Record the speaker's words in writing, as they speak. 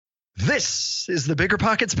This is the Bigger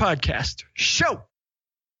Pockets Podcast, show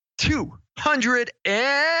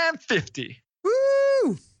 250.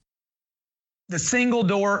 Woo! The single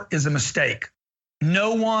door is a mistake.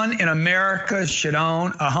 No one in America should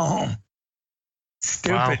own a home.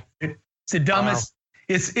 Stupid. Wow. It's the dumbest.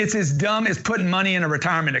 Wow. It's as dumb as putting money in a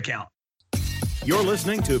retirement account. You're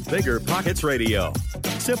listening to Bigger Pockets Radio,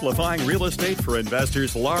 simplifying real estate for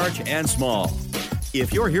investors large and small.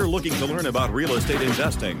 If you're here looking to learn about real estate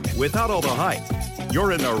investing without all the hype,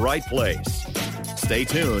 you're in the right place. Stay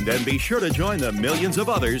tuned and be sure to join the millions of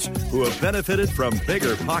others who have benefited from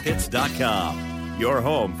BiggerPockets.com, your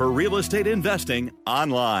home for real estate investing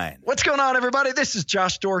online. What's going on, everybody? This is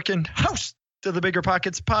Josh Dorkin, host of the Bigger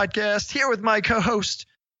Pockets Podcast, here with my co-host,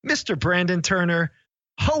 Mr. Brandon Turner.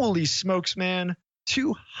 Holy smokes, man.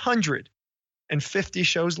 250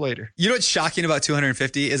 shows later. You know what's shocking about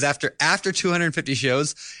 250 is after 250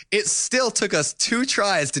 shows, it still took us 2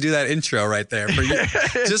 tries to do that intro right there. For you,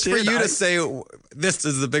 just for you to say, this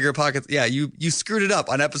is the Bigger Pockets. Yeah, you screwed it up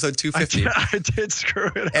on episode 250. I did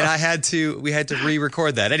screw it up. And we had to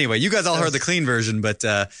re-record that. Anyway, you guys all heard the clean version, but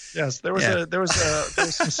yes, there was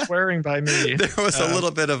some swearing by me. There was a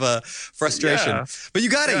little bit of a frustration. Yeah. But you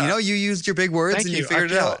got it. You know, you used your big words. You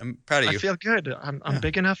figured it out. I'm proud of you. I feel good. I'm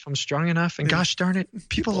big enough. I'm strong enough. And gosh darn it,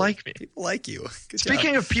 people like me. People like you. Good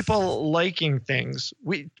Speaking job. of people liking things,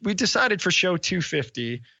 we decided for show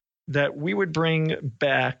 250 that we would bring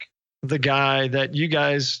back the guy that you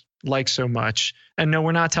guys like so much. And no,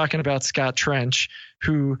 we're not talking about Scott Trench,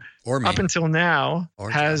 who up until now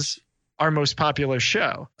has our most popular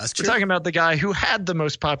show. That's true. We're talking about the guy who had the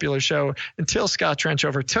most popular show until Scott Trench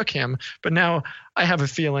overtook him. But now I have a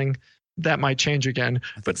feeling that might change again.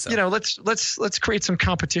 But so. You know, let's create some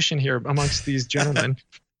competition here amongst these gentlemen.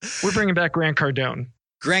 We're bringing back Grant Cardone.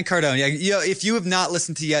 Grant Cardone. Yeah. You know, if you have not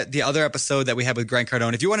listened to yet the other episode that we had with Grant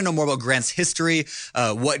Cardone, if you want to know more about Grant's history,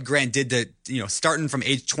 what Grant did to, starting from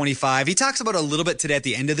age 25, he talks about it a little bit today at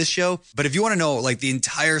the end of the show. But if you want to know like the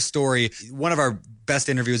entire story, one of our best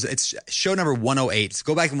interviews, it's show number 108. So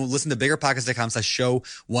go back and listen to biggerpockets.com/show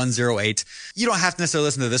 108. You don't have to necessarily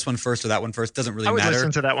listen to this one first or that one first. Doesn't really matter. I would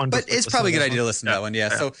listen to that one. But it's probably a good idea to listen to that one. Yeah.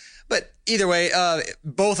 So, but either way,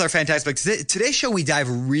 both are fantastic. But today's show, we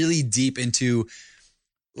dive really deep into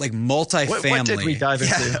like multifamily. What did we dive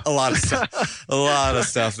into? Yeah, a lot of stuff. A lot of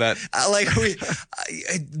stuff that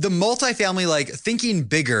the multifamily, like thinking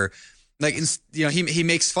bigger, like, he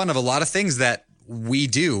makes fun of a lot of things that we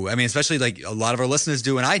do. I mean, especially like a lot of our listeners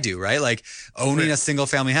do and I do, right? Like owning a single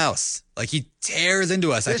family house. Like he tears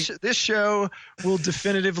into us. This show will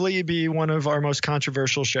definitively be one of our most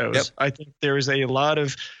controversial shows. Yep. I think there is a lot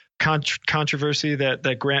of controversy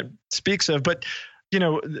that Grant speaks of, but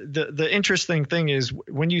the interesting thing is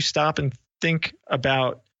when you stop and think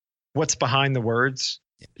about what's behind the words,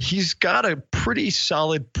 he's got a pretty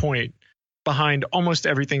solid point behind almost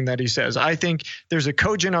everything that he says. I think there's a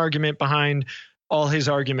cogent argument behind all his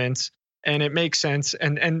arguments, and it makes sense.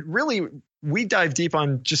 And really, we dive deep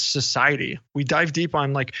on just society. We dive deep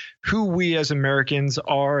on like who we as Americans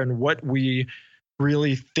are and what we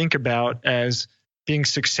really think about as being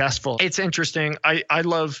successful. It's interesting. I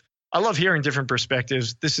love hearing different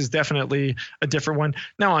perspectives. This is definitely a different one.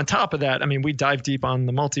 Now, on top of that, I mean, we dive deep on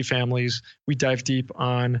the multifamilies. We dive deep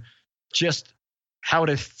on just how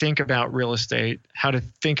to think about real estate, how to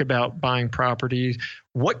think about buying property,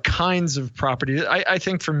 what kinds of property. I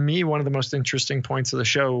think for me, one of the most interesting points of the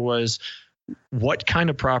show was what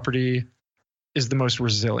kind of property is the most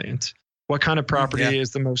resilient? What kind of property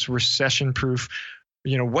is the most recession-proof?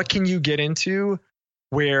 What can you get into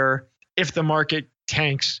where if the market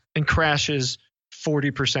tanks and crashes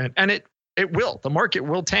 40%, and it will, the market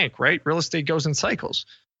will tank, right? Real estate goes in cycles.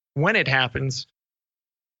 When it happens,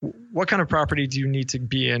 what kind of property do you need to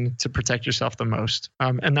be in to protect yourself the most?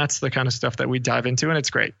 And that's the kind of stuff that we dive into, and it's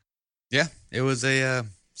great. Yeah, it was a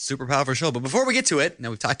super powerful show. But before we get to it, now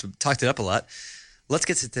we've talked it up a lot. Let's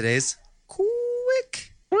get to today's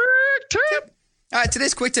quick tip. All right,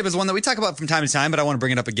 today's quick tip is one that we talk about from time to time, but I want to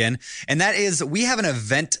bring it up again. And that is we have an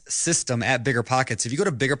event system at Bigger Pockets. If you go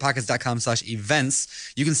to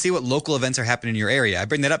biggerpockets.com/events, you can see what local events are happening in your area. I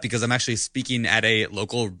bring that up because I'm actually speaking at a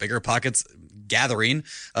local Bigger Pockets gathering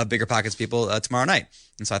of Bigger Pockets people tomorrow night.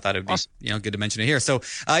 And so I thought it would be good to mention it here. So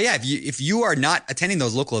if you are not attending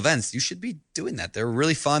those local events, you should be doing that. They're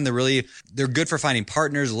really fun. They're good for finding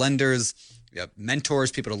partners, lenders,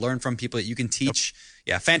 mentors, people to learn from, people that you can teach. Yep.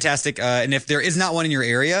 Yeah, fantastic. And if there is not one in your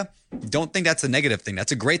area, don't think that's a negative thing.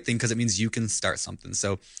 That's a great thing because it means you can start something.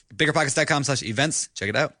 So biggerpockets.com/events, check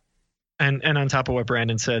it out. And on top of what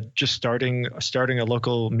Brandon said, just starting a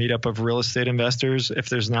local meetup of real estate investors, if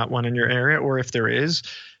there's not one in your area, or if there is,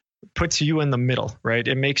 puts you in the middle, right?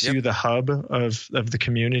 It makes you the hub of the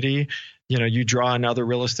community. You draw in other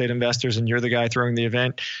real estate investors and you're the guy throwing the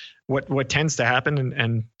event. What tends to happen,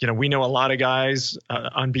 and we know a lot of guys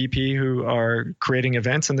on BP who are creating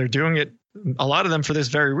events, and they're doing it, a lot of them for this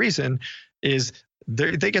very reason, is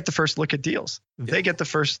they get the first look at deals. They get the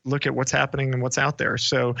first look at what's happening and what's out there.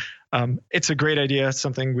 So it's a great idea.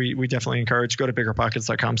 Something we definitely encourage. Go to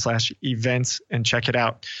biggerpockets.com/events and check it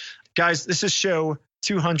out. Guys, this is show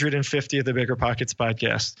 250 of the Bigger Pockets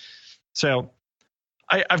podcast. So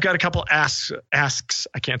I've got a couple asks.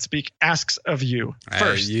 I can't speak. Asks of you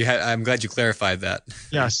first. I'm glad you clarified that.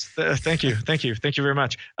 Yes. Thank you. Thank you very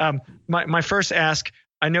much. My first ask,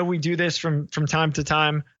 I know we do this from time to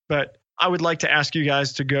time, but I would like to ask you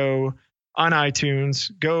guys to go on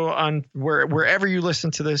iTunes, go on wherever you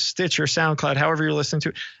listen to this, Stitcher, SoundCloud, however you're listening to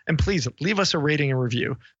it, and please leave us a rating and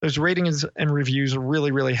review. Those ratings and reviews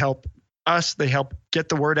really, really help us. They help get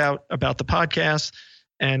the word out about the podcast,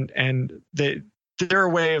 and they're a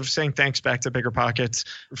way of saying thanks back to Bigger Pockets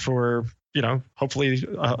for, hopefully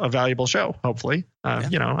a valuable show. Hopefully,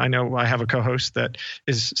 I know I have a co-host that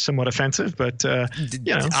is somewhat offensive, but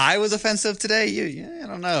I was offensive today. I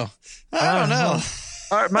don't know. I don't know.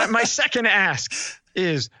 All right. My second ask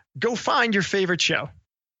is go find your favorite show.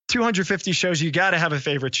 250 shows. You got to have a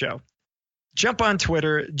favorite show. Jump on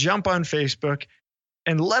Twitter, jump on Facebook,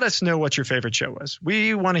 and let us know what your favorite show was.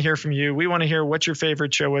 We want to hear from you. We want to hear what your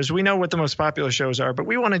favorite show is. We know what the most popular shows are, but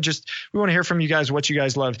we want to hear from you guys what you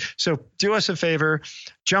guys loved. So do us a favor,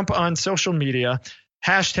 jump on social media,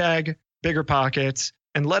 hashtag Bigger Pockets,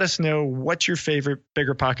 and let us know what your favorite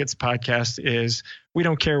Bigger Pockets podcast is. We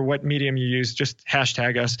don't care what medium you use, just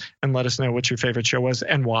hashtag us and let us know what your favorite show was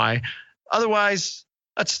and why. Otherwise,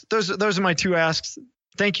 those are my two asks.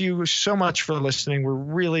 Thank you so much for listening.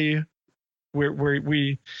 I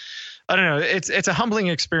don't know. It's a humbling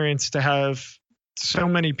experience to have so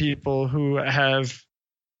many people who have,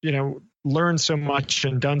 learned so much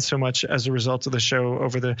and done so much as a result of the show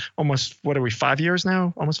over the almost, 5 years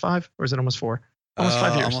now? Almost 5? Or is it almost 4? Almost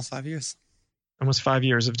 5 years. Almost 5 years. Almost 5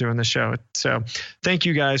 years of doing the show. So thank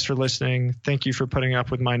you guys for listening. Thank you for putting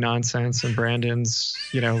up with my nonsense and Brandon's,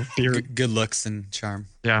 beard. Good looks and charm.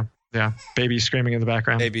 Yeah. Baby screaming in the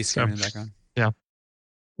background. In the background. Yeah.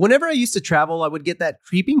 Whenever I used to travel, I would get that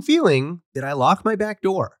creeping feeling that I locked my back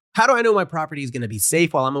door. How do I know my property is going to be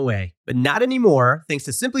safe while I'm away? But not anymore, thanks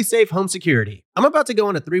to Simply Safe Home Security. I'm about to go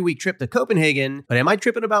on a 3-week trip to Copenhagen, but am I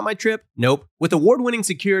tripping about my trip? Nope. With award-winning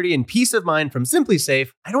security and peace of mind from Simply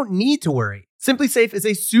Safe, I don't need to worry. Simply Safe is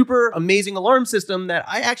a super amazing alarm system that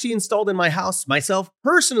I actually installed in my house myself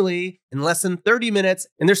personally in less than 30 minutes.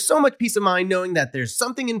 And there's so much peace of mind knowing that there's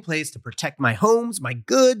something in place to protect my homes, my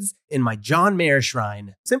goods, and my John Mayer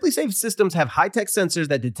shrine. Simply Safe systems have high-tech sensors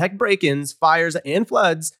that detect break-ins, fires, and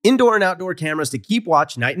floods, indoor and outdoor cameras to keep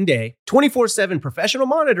watch night and day, 24/7 professional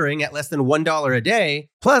monitoring at less than $1 a day.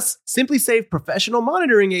 Plus, Simply Safe professional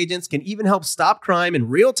monitoring agents can even help stop crime in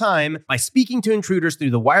real time by speaking to intruders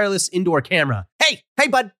through the wireless indoor camera. Hey,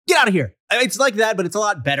 bud, get out of here. It's like that, but it's a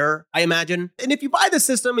lot better, I imagine. And if you buy the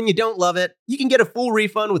system and you don't love it, you can get a full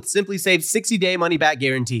refund with Simply Safe's 60-day money-back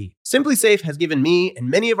guarantee. Simply Safe has given me and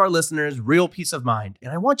many of our listeners real peace of mind,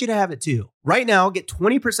 and I want you to have it too. Right now, get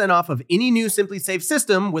 20% off of any new Simply Safe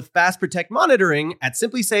system with Fast Protect monitoring at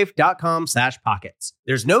simplysafe.com/pockets.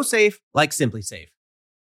 There's no safe like Simply Safe.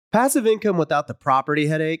 Passive income without the property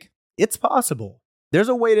headache? It's possible. There's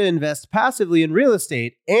a way to invest passively in real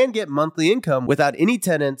estate and get monthly income without any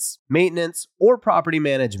tenants, maintenance, or property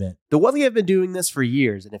management. The Wealthy have been doing this for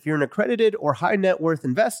years, and if you're an accredited or high net worth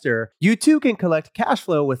investor, you too can collect cash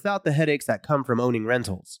flow without the headaches that come from owning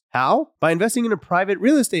rentals. How? By investing in a private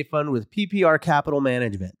real estate fund with PPR Capital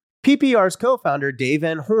Management. PPR's co-founder, Dave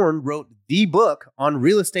Van Horn, wrote the book on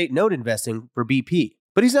real estate note investing for BP.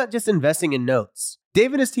 But he's not just investing in notes.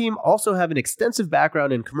 Dave and his team also have an extensive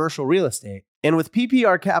background in commercial real estate. And with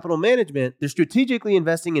PPR Capital Management, they're strategically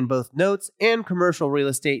investing in both notes and commercial real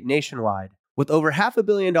estate nationwide. With over $500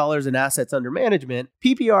 million in assets under management,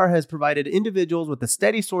 PPR has provided individuals with a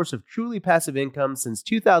steady source of truly passive income since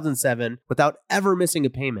 2007 without ever missing a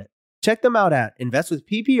payment. Check them out at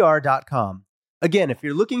investwithppr.com. Again, if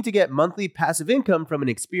you're looking to get monthly passive income from an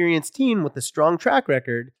experienced team with a strong track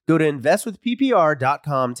record, go to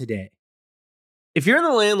investwithppr.com today. If you're in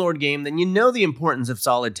the landlord game, then you know the importance of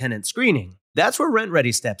solid tenant screening. That's where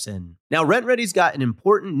RentRedi steps in. Now, RentRedi's got an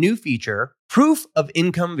important new feature, proof of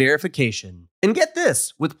income verification. And get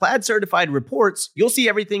this, with Plaid certified reports, you'll see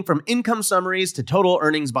everything from income summaries to total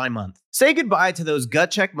earnings by month. Say goodbye to those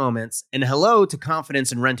gut check moments and hello to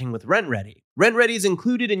confidence in renting with RentRedi. RentRedi is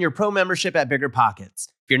included in your pro membership at BiggerPockets.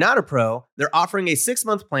 If you're not a pro, they're offering a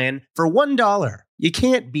 6-month plan for $1. You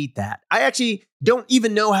can't beat that. I actually don't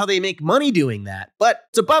even know how they make money doing that, but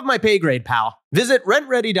it's above my pay grade, pal. Visit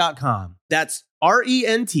rentredi.com. That's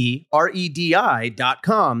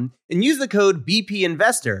RENTREDI.com and use the code BP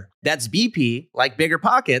Investor. That's BP, like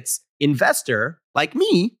BiggerPockets, Investor, like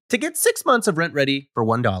me, to get 6 months of RentRedi for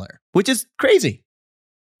 $1, which is crazy.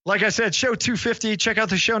 Like I said, show 250. Check out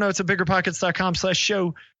the show notes at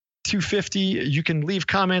biggerpockets.com/show 250. You can leave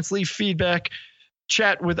comments, leave feedback,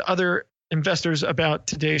 chat with other investors about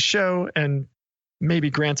today's show, and maybe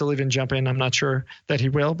Grant will even jump in. I'm not sure that he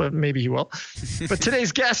will, but maybe he will. But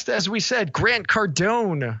today's guest, as we said, Grant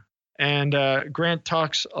Cardone. And Grant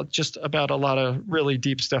talks just about a lot of really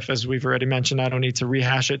deep stuff, as we've already mentioned. I don't need to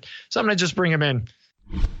rehash it. So I'm going to just bring him in.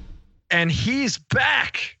 And he's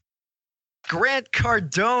back. Grant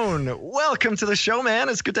Cardone, welcome to the show, man.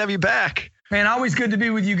 It's good to have you back. Man, always good to be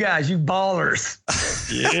with you guys, you ballers.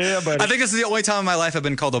 Yeah, buddy. I think this is the only time in my life I've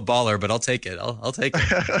been called a baller, but I'll take it. I'll take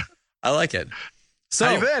it. I like it. So,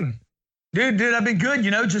 how you been? Dude, I've been good.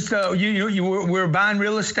 Just we're buying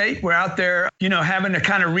real estate. We're out there, having to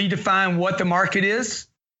kind of redefine what the market is.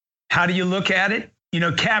 How do you look at it?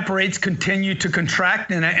 Cap rates continue to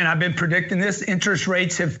contract, and I've been predicting this. Interest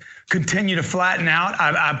rates have continued to flatten out.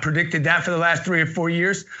 I've predicted that for the last 3 or 4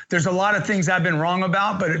 years. There's a lot of things I've been wrong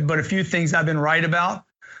about, but a few things I've been right about.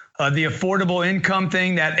 The affordable income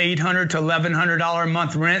thing, that $800 to $1,100 a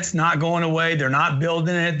month rent's not going away. They're not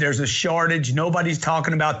building it. There's a shortage. Nobody's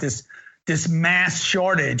talking about this mass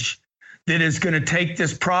shortage that is going to take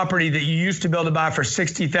this property that you used to be able to buy for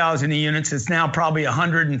 60,000 units. It's now probably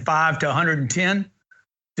 105 to 110.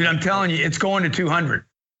 Dude, I'm telling you, it's going to 200.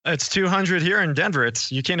 It's 200 here in Denver.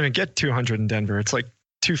 You can't even get 200 in Denver. It's like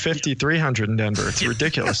 250, 300 in Denver. It's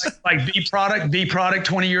ridiculous. Like B product,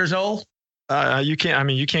 20 years old. You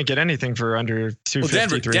can't get anything for under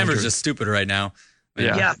 250. Well, Denver's just stupid right now.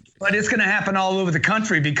 Yeah, but it's going to happen all over the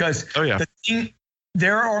country because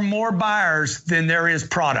there are more buyers than there is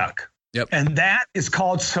product. Yep. And that is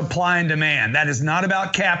called supply and demand. That is not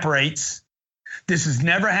about cap rates. This has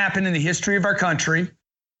never happened in the history of our country.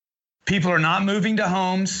 People are not moving to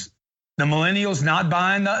homes. The millennials not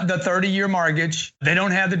buying the 30-year mortgage. They don't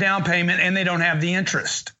have the down payment and they don't have the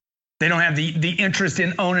interest. They don't have the interest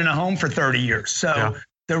in owning a home for 30 years. So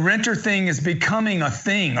the renter thing is becoming a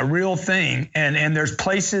thing, a real thing. And there's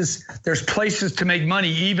places to make money,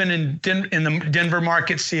 even in the Denver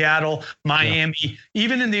market, Seattle, Miami,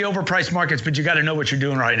 even in the overpriced markets. But you got to know what you're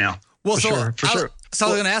doing right now. Well, for sure. So I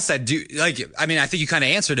was going to ask that. I think you kind of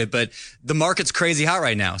answered it, but the market's crazy hot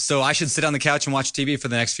right now. So I should sit on the couch and watch TV for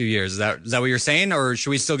the next few years. Is that what you're saying? Or should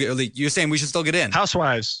we still you're saying we should still get in?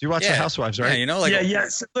 Housewives. You watch the Housewives, right? Yeah,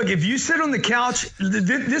 yes. Look, if you sit on the couch,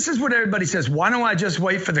 this is what everybody says. Why don't I just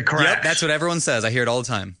wait for the crash? Yep, that's what everyone says. I hear it all the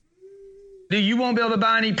time. You won't be able to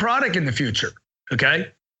buy any product in the future.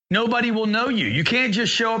 Okay. Nobody will know you. You can't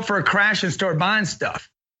just show up for a crash and start buying stuff.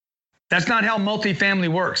 That's not how multifamily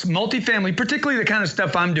works. Multifamily, particularly the kind of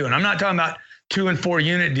stuff I'm doing. I'm not talking about 2 and 4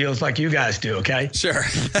 unit deals like you guys do, okay? Sure.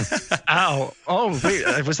 Ow. Oh,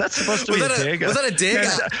 wait. Was that supposed to be a dig? Was that a dig?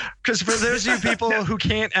 Because for those of you people who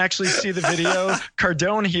can't actually see the video,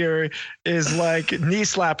 Cardone here is like knee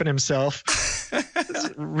slapping himself. It's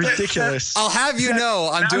ridiculous. I'll have you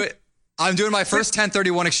know, I'm doing my first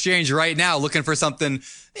 1031 exchange right now, looking for something,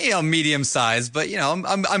 medium size, but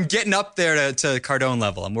I'm getting up there to Cardone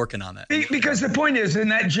level. I'm working on it. Because the point is,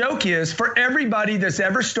 and that joke is, for everybody that's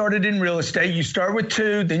ever started in real estate, you start with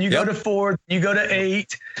 2, then you go to 4, then you go to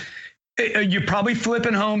 8. You're probably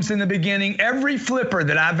flipping homes in the beginning. Every flipper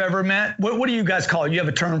that I've ever met, what do you guys call it? You have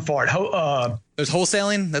a term for it. There's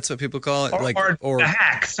wholesaling. That's what people call it. Or a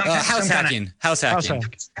hack. House hacking. House hacking.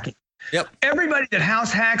 Yep. Everybody that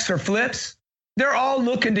house hacks or flips, they're all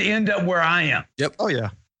looking to end up where I am. Yep. Oh, yeah.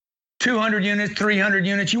 200 units, 300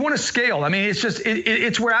 units. You want to scale. I mean, it's just,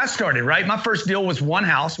 it's where I started, right? My first deal was 1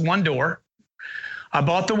 house, 1 door. I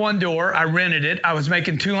bought the 1 door. I rented it. I was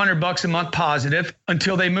making $200 a month positive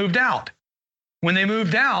until they moved out. When they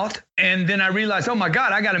moved out, and then I realized, oh my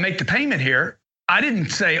God, I got to make the payment here. I didn't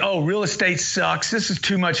say, oh, real estate sucks. This is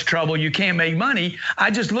too much trouble. You can't make money. I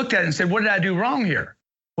just looked at it and said, what did I do wrong here?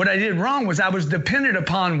 What I did wrong was I was dependent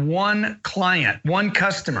upon one client, one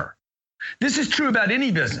customer. This is true about any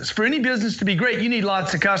business. For any business to be great, you need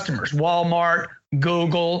lots of customers. Walmart,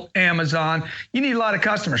 Google, Amazon, you need a lot of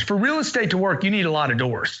customers. For real estate to work, you need a lot of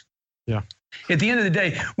doors. Yeah. At the end of the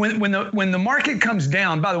day, when the market comes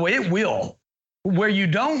down, by the way, it will. Where you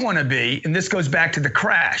don't want to be, and this goes back to the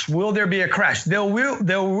crash. Will there be a crash? There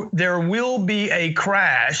will be a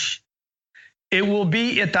crash. It will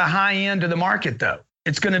be at the high end of the market, though.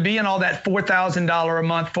 It's going to be in all that $4,000 a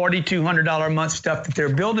month, $4,200 a month stuff that they're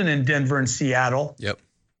building in Denver and Seattle. Yep.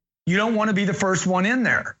 You don't want to be the first one in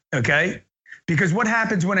there, okay? Because what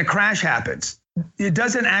happens when a crash happens? It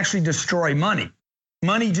doesn't actually destroy money.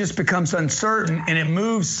 Money just becomes uncertain and it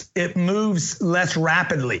moves less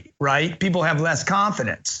rapidly, right? People have less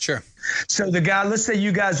confidence. Sure. So the guy, let's say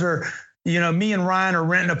you guys are, me and Ryan are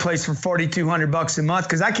renting a place for $4,200 a month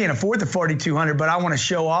because I can't afford the $4,200, but I want to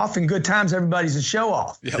show off. In good times, everybody's a show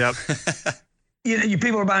off. Yep. You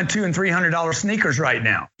people are buying $200 and $300 sneakers right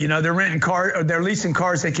now. They're renting cars or they're leasing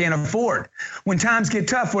cars they can't afford. When times get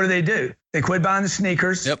tough, what do? They quit buying the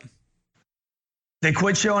sneakers. Yep. They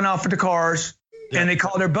quit showing off with the cars. And they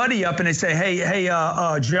call their buddy up and they say, hey,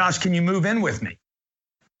 Josh, can you move in with me?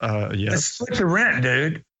 Yeah. Let's split the rent,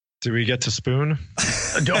 dude. Do we get to spoon?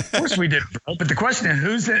 Of course we do, bro. But the question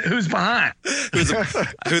is, who's behind?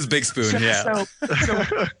 Who's Big Spoon? Yeah.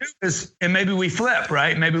 So and maybe we flip,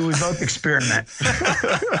 right? Maybe we both experiment.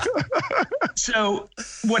 So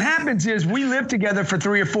what happens is we live together for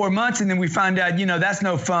 3 or 4 months and then we find out, that's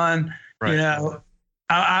no fun, Right.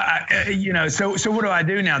 So what do I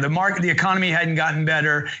do now? The economy hadn't gotten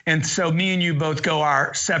better. And so me and you both go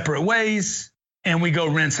our separate ways and we go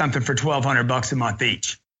rent something for $1,200 a month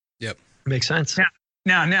each. Yep. Makes sense.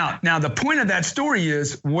 Now, the point of that story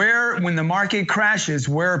is when the market crashes,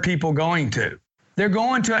 where are people going to? They're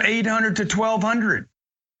going to 800 to 1,200,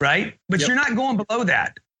 right? But You're not going below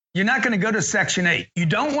that. You're not going to go to Section 8. You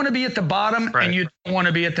don't want to be at the bottom and you don't want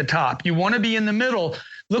to be at the top. You want to be in the middle.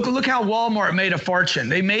 Look how Walmart made a fortune.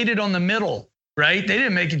 They made it on the middle, right? They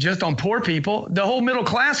didn't make it just on poor people. The whole middle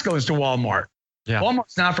class goes to Walmart. Yeah.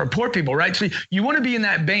 Walmart's not for poor people, right? So you want to be in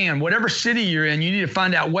that band, whatever city you're in, you need to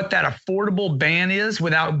find out what that affordable band is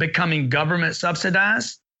without becoming government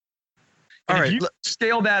subsidized. If you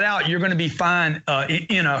scale that out, you're going to be fine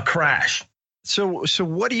in a crash. So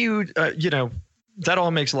what do you, that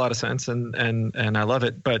all makes a lot of sense and I love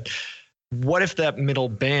it. But what if that middle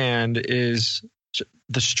band is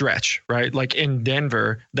the stretch, right? Like in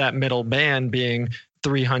Denver, that middle band being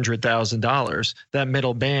 $300,000, that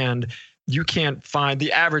middle band, you can't find,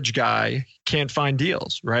 the average guy can't find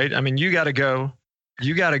deals, right? I mean, you got to go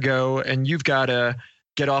and you've got to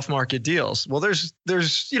get off market deals. Well, there's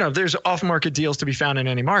off market deals to be found in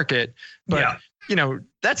any market, but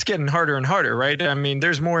that's getting harder and harder, right? I mean,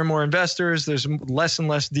 there's more and more investors, there's less and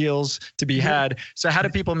less deals to be had. So how do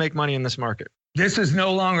people make money in this market? This is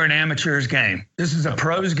no longer an amateur's game. This is a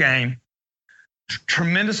pro's game.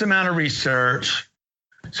 Tremendous amount of research.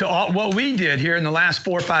 So what we did here in the last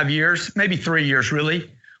 4 or 5 years, maybe 3 years really,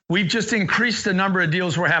 we've just increased the number of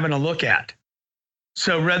deals we're having to look at.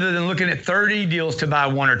 So rather than looking at 30 deals to buy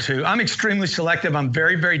 1 or 2, I'm extremely selective. I'm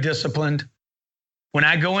very, very disciplined. When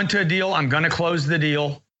I go into a deal, I'm going to close the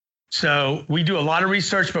deal. So we do a lot of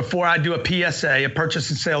research before I do a PSA, a purchase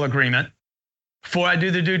and sale agreement. Before I do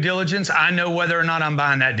the due diligence, I know whether or not I'm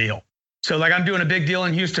buying that deal. So like I'm doing a big deal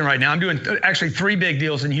in Houston right now. I'm doing actually 3 big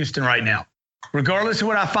deals in Houston right now. Regardless of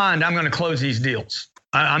what I find, I'm going to close these deals.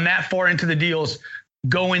 I'm that far into the deals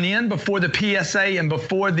going in before the PSA and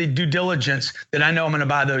before the due diligence that I know I'm going to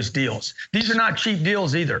buy those deals. These are not cheap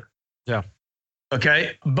deals either. Yeah.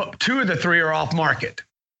 Okay. But 2 of the 3 are off market.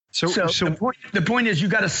 So the point is you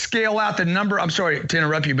got to scale out the number. I'm sorry to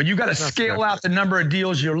interrupt you, but you got to scale out the number of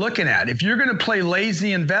deals you're looking at. If you're going to play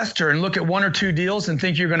lazy investor and look at 1 or 2 deals and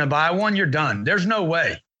think you're going to buy one, you're done. There's no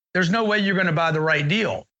way. There's no way you're going to buy the right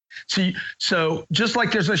deal. So just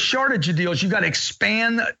like there's a shortage of deals, you got to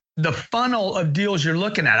expand the funnel of deals you're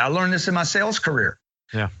looking at. I learned this in my sales career.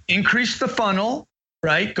 Yeah. Increase the funnel,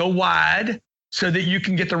 right? Go wide so that you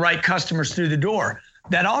can get the right customers through the door.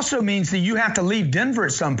 That also means that you have to leave Denver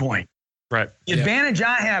at some point. Right. The advantage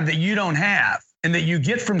I have that you don't have and that you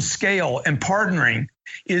get from scale and partnering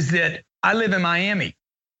is that I live in Miami.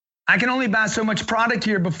 I can only buy so much product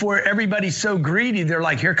here before everybody's so greedy. They're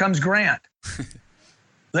like, here comes Grant.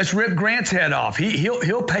 Let's rip Grant's head off.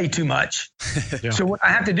 He'll pay too much. Yeah. So what I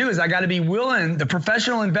have to do is I got to be willing. The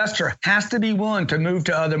professional investor has to be willing to move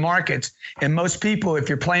to other markets. And most people, if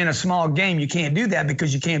you're playing a small game, you can't do that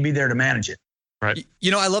because you can't be there to manage it. Right.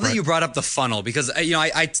 I love that you brought up the funnel because,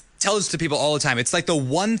 I tell this to people all the time. It's like the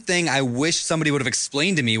one thing I wish somebody would have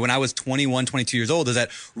explained to me when I was 21, 22 years old is that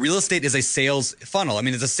real estate is a sales funnel. I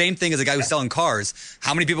mean, it's the same thing as a guy who's selling cars.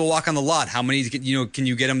 How many people walk on the lot? How many, can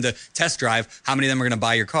you get them to test drive? How many of them are going to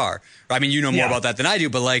buy your car? I mean, you know more about that than I do,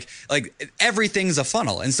 but like everything's a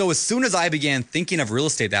funnel. And so as soon as I began thinking of real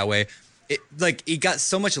estate that way, it got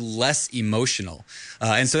so much less emotional.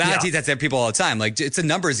 And so now I teach that to people all the time. Like, it's a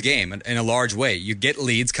numbers game in a large way. You get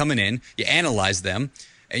leads coming in, you analyze them,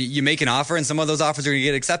 and you make an offer, and some of those offers are going to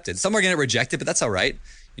get accepted. Some are going to get rejected, but that's all right.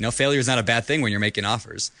 Failure is not a bad thing when you're making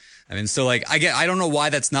offers. I mean, so like, I don't know why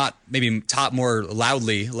that's not maybe taught more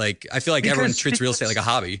loudly. Like, I feel like everyone treats real estate like a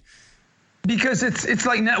hobby. Because it's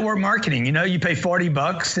like network marketing. You pay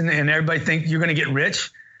 $40 and everybody thinks you're going to get rich.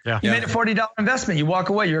 Yeah. You made a $40 investment. You walk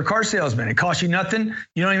away. You're a car salesman. It costs you nothing.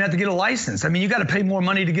 You don't even have to get a license. I mean, you got to pay more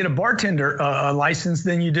money to get a bartender license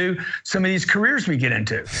than you do some of these careers we get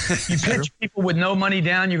into. You pitch people with no money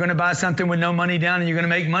down. You're going to buy something with no money down and you're going to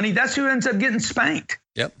make money. That's who ends up getting spanked.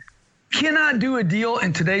 Yep. Cannot do a deal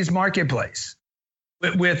in today's marketplace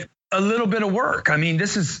with a little bit of work. I mean,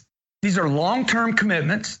 these are long-term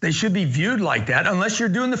commitments. They should be viewed like that unless you're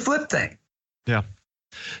doing the flip thing. Yeah.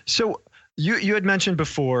 So you had mentioned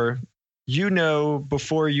before,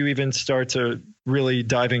 before you even start to really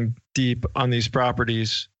diving deep on these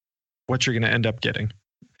properties, what you're going to end up getting.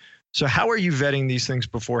 So how are you vetting these things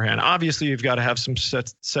beforehand? Obviously, you've got to have some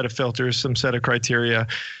set of filters, some set of criteria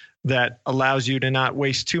that allows you to not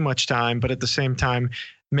waste too much time, but at the same time,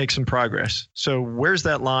 make some progress. So where's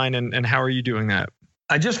that line and how are you doing that?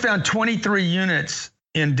 I just found 23 units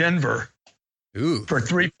in Denver for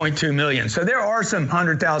 $3.2 million. So there are some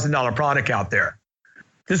 $100,000 product out there.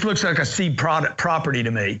 This looks like a seed property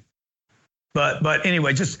to me. But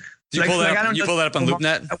anyway, just you pull that up on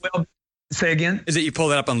LoopNet? Well, say again? Is it you pull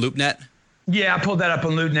that up on LoopNet? Yeah, I pulled that up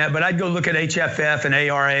on LoopNet, but I'd go look at HFF and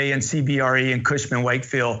ARA and CBRE and Cushman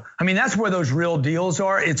Wakefield. I mean, that's where those real deals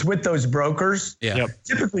are. It's with those brokers. Yeah. Yep.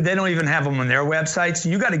 Typically, they don't even have them on their websites. So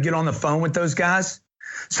you got to get on the phone with those guys.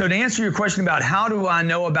 So to answer your question about how do I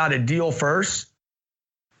know about a deal first,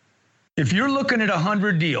 if you're looking at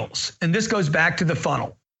 100 deals, and this goes back to the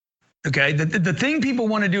funnel, okay, the thing people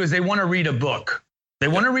want to do is they want to read a book. They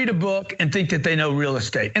want to read a book and think that they know real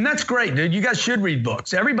estate. And that's great, dude. You guys should read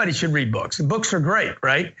books. Everybody should read books. And books are great,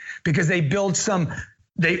 right? Because they build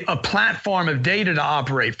a platform of data to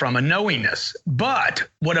operate from, a knowingness. But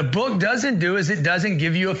what a book doesn't do is it doesn't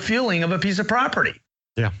give you a feeling of a piece of property.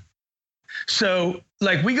 Yeah. So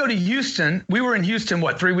like we go to Houston, we were in Houston,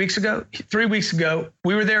 3 weeks ago? 3 weeks ago,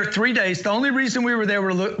 we were there 3 days. The only reason we were there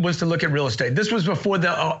was to look at real estate. This was before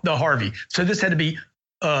the Harvey. So this had to be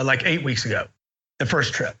like 8 weeks ago, the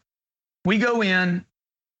first trip. We go in,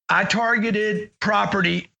 I targeted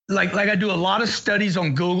property, like I do a lot of studies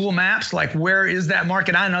on Google Maps, like where is that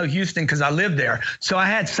market? I know Houston because I live there. So I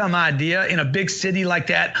had some idea. In a big city like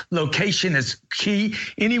that, location is key.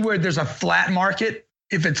 Anywhere there's a flat market,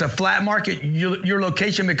 if it's a flat market, your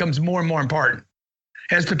location becomes more and more important,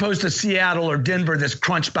 as opposed to Seattle or Denver that's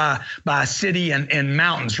crunched by a city and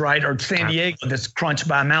mountains, right? Or San Diego that's crunched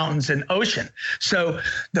by mountains and ocean. So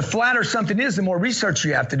the flatter something is, the more research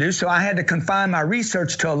you have to do. So I had to confine my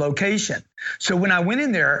research to a location. So when I went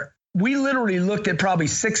in there, we literally looked at probably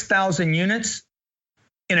 6,000 units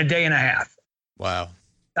in a day and a half. Wow.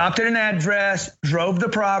 Stopped at an address, drove the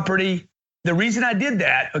property. The reason I did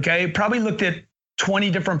that, okay, probably looked at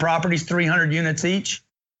 20 different properties, 300 units each,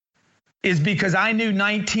 is because I knew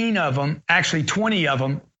 19 of them, actually 20 of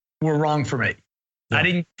them, were wrong for me. Yeah. I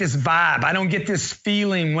didn't get this vibe. I don't get this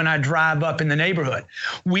feeling when I drive up in the neighborhood.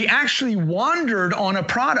 We actually wandered on a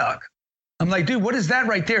product. I'm like, dude, what is that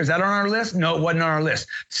right there? Is that on our list? No, it wasn't on our list.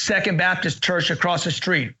 Second Baptist Church across the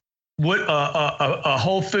street. A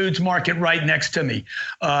Whole Foods market right next to me.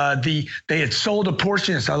 They had sold a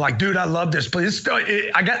portion. So I'm like, dude, I love this place.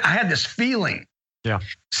 I had this feeling. Yeah.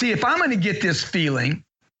 See, if I'm going to get this feeling,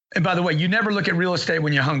 and by the way, you never look at real estate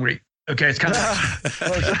when you're hungry. Okay, it's kind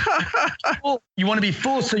of you want to be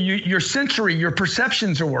full, so your sensory, your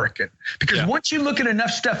perceptions are working. Because once you look at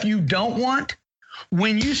enough stuff you don't want,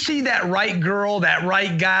 when you see that right girl, that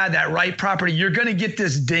right guy, that right property, you're going to get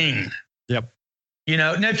this ding. Yep.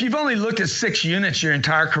 Now if you've only looked at 6 units your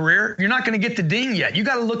entire career, you're not going to get the ding yet. You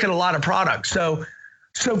got to look at a lot of products. So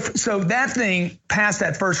that thing passed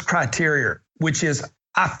that first criteria, which is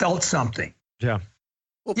I felt something. Yeah.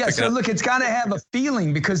 So look, it's got to have a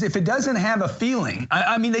feeling, because if it doesn't have a feeling,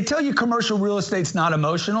 I mean, they tell you commercial real estate's not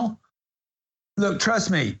emotional. Look,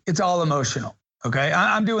 trust me, it's all emotional. Okay.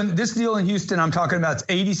 I'm doing this deal in Houston. I'm talking about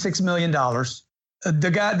it's $86 million. The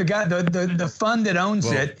fund that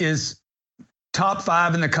owns it is top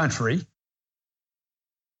 5 in the country.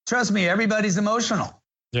 Trust me, everybody's emotional.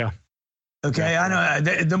 Yeah. Okay. I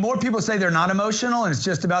know the more people say they're not emotional and it's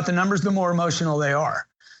just about the numbers, the more emotional they are.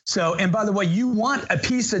 So, and by the way, you want a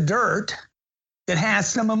piece of dirt that has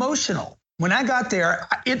some emotional. When I got there,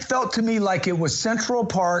 it felt to me like it was Central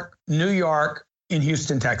Park, New York, in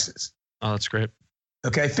Houston, Texas. Oh, that's great.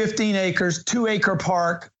 Okay, 15 acres, 2-acre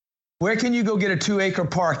park. Where can you go get a 2-acre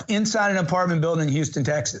park inside an apartment building in Houston,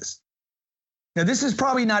 Texas? Now, this is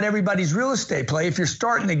probably not everybody's real estate play. If you're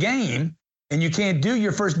starting the game and you can't do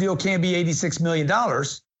your first deal, can't be $86 million,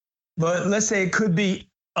 but let's say it could be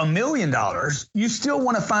 $1 million, you still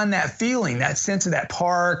want to find that feeling, that sense of that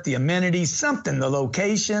park, the amenities, something, the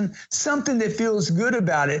location, something that feels good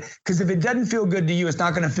about it. Because if it doesn't feel good to you, it's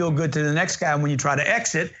not going to feel good to the next guy when you try to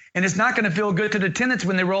exit, and it's not going to feel good to the tenants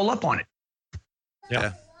when they roll up on it.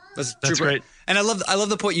 Yeah. That's great. And I love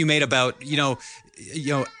the point you made about, there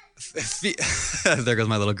goes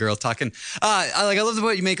my little girl talking. I love the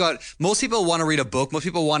point you make about most people want to read a book. Most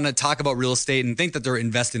people want to talk about real estate and think that they're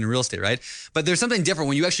investing in real estate, right? But there's something different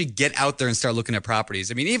when you actually get out there and start looking at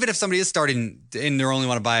properties. I mean, even if somebody is starting and they only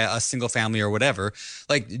want to buy a single family or whatever,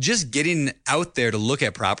 like just getting out there to look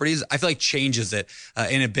at properties, I feel like changes it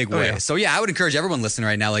in a big way. Yeah. So yeah, I would encourage everyone listening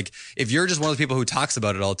right now, like if you're just one of the people who talks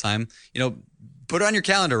about it all the time, put it on your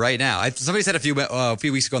calendar right now. Somebody said a few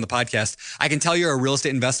weeks ago on the podcast, I can tell you're a real estate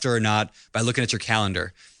investor or not by looking at your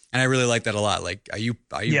calendar. And I really like that a lot. Like, are you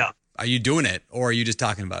doing it or are you just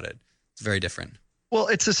talking about it? It's very different. Well,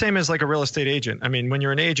 it's the same as like a real estate agent. I mean, when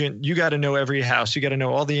you're an agent, you got to know every house. You got to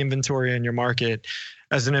know all the inventory in your market.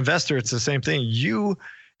 As an investor, it's the same thing.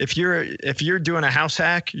 If you're doing a house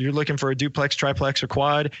hack, you're looking for a duplex, triplex, or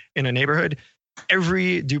quad in a neighborhood.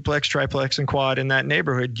 Every duplex, triplex, and quad in that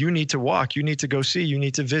neighborhood, you need to walk, you need to go see, you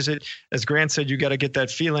need to visit. As Grant said, you got to get that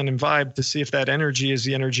feeling and vibe to see if that energy is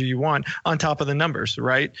the energy you want on top of the numbers,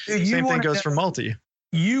 right? Same thing goes for multi.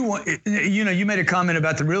 You made a comment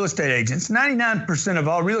about the real estate agents. 99% of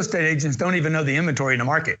all real estate agents don't even know the inventory in the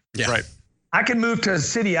market. Yeah. Right. I can move to a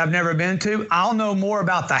city I've never been to. I'll know more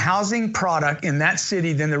about the housing product in that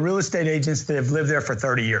city than the real estate agents that have lived there for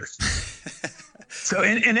 30 years. So,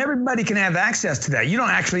 and everybody can have access to that. You don't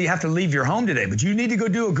actually have to leave your home today, but you need to go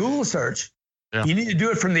do a Google search. Yeah. You need to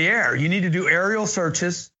do it from the air. You need to do aerial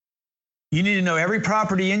searches. You need to know every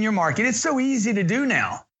property in your market. It's so easy to do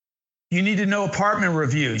now. You need to know apartment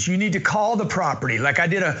reviews. You need to call the property. Like I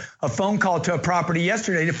did a phone call to a property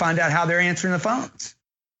yesterday to find out how they're answering the phones.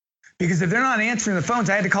 Because if they're not answering the phones,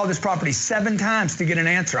 I had to call this property 7 times to get an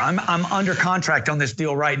answer. I'm under contract on this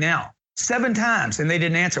deal right now. 7 times, and they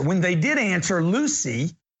didn't answer. When they did answer,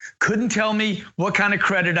 Lucy couldn't tell me what kind of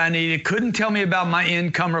credit I needed, couldn't tell me about my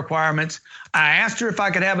income requirements. I asked her if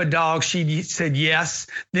I could have a dog. She said yes.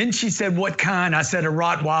 Then she said, what kind? I said, a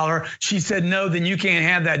Rottweiler. She said, no, then you can't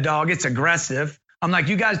have that dog. It's aggressive. I'm like,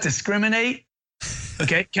 you guys discriminate?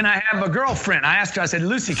 Okay, can I have a girlfriend? I asked her, I said,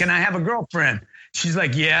 Lucy, can I have a girlfriend? She's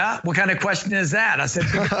like, yeah. What kind of question is that? I said,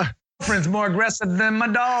 girlfriend's more aggressive than my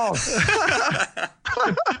dog.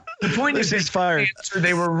 The point is, Lucy's fired.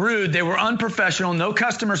 They were rude. They were unprofessional. No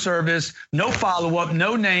customer service, no follow-up,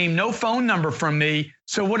 no name, no phone number from me.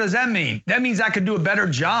 So what does that mean? That means I could do a better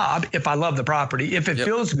job if I love the property. If it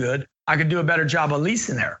feels good, I could do a better job of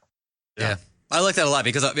leasing there. Yeah. I like that a lot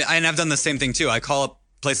because I've done the same thing too. I call up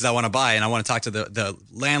places I want to buy and I want to talk to the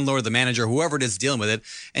landlord, the manager, whoever it is dealing with it,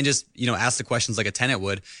 and just, ask the questions like a tenant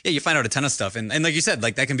would. Yeah, you find out a ton of stuff. And like you said,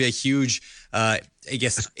 like that can be a huge,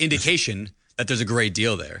 indication that there's a great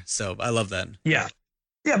deal there. So I love that. Yeah.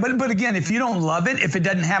 Yeah. But again, if you don't love it, if it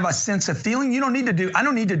doesn't have a sense of feeling, I don't need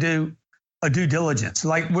to do a due diligence.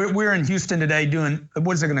 Like we're in Houston today doing,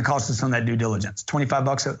 what is it going to cost us on that due diligence?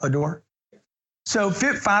 $25 a door? So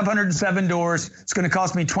 507 doors. It's going to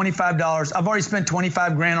cost me $25. I've already spent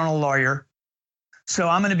 $25,000 on a lawyer. So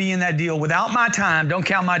I'm going to be in that deal without my time. Don't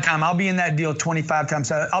count my time. I'll be in that deal 25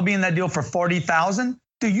 times. I'll be in that deal for $40,000.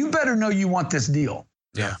 Dude, you better know you want this deal.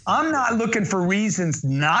 Yeah. I'm not looking for reasons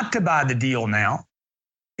not to buy the deal now.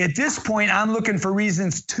 At this point, I'm looking for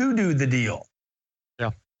reasons to do the deal. Yeah,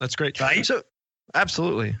 that's great. Right? So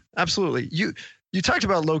absolutely. You talked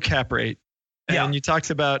about low cap rate and you talked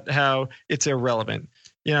about how it's irrelevant.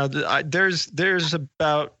 There's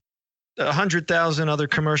about 100,000 other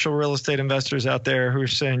commercial real estate investors out there who are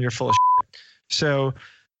saying you're full of shit. So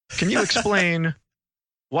can you explain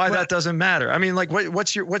why that doesn't matter? I mean, like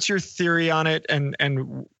what's your theory on it, and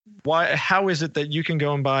why? How is it that you can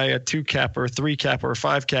go and buy a 2 cap or a 3 cap or a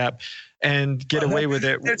 5 cap and get away with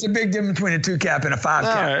it? There's a big difference between a 2 cap and a 5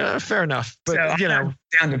 cap. All right, fair enough, but so down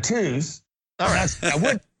to 2s. All right,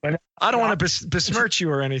 I don't want to besmirch you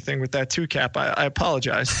or anything with that 2 cap. I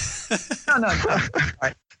apologize. No.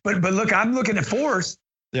 Right. But look, I'm looking at 4s.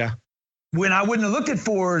 Yeah. When I wouldn't have looked at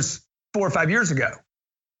 4s 4 or 5 years ago.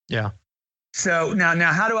 Yeah. So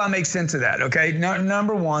now how do I make sense of that? Okay.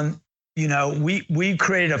 Number one, we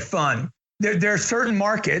created a fund. There are certain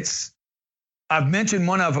markets, I've mentioned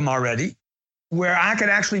one of them already, where I could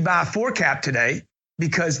actually buy a 4 cap today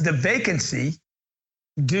because the vacancy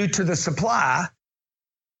due to the supply.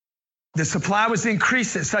 The supply was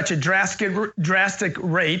increased at such a drastic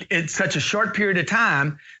rate at such a short period of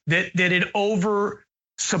time that it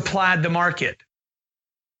oversupplied the market.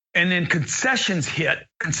 And then concessions hit.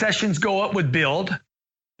 Concessions go up with build,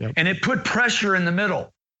 and it put pressure in the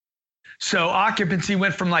middle. So occupancy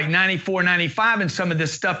went from like 94, 95 and some of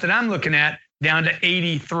this stuff that I'm looking at down to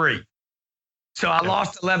 83. So I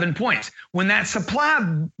lost 11 points. When that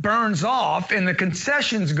supply burns off and the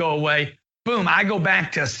concessions go away, boom, I go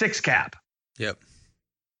back to a 6 cap. Yep.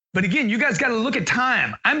 But again, you guys got to look at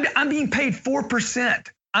time. I'm being paid 4%.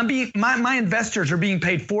 My investors are being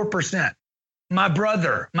paid 4%. My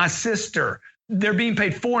brother, my sister, they're being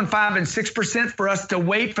paid 4 and 5 and 6% for us to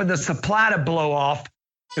wait for the supply to blow off.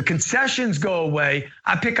 The concessions go away.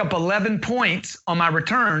 I pick up 11 points on my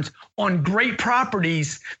returns on great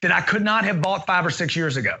properties that I could not have bought 5 or 6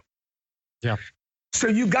 years ago. Yeah. So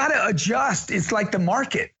you got to adjust. It's like the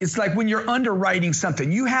market. It's like when you're underwriting something,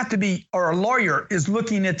 you have to be, or a lawyer is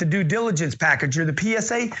looking at the due diligence package or the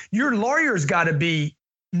PSA, your lawyer's got to be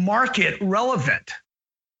market relevant.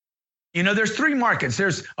 You know, there's 3 markets.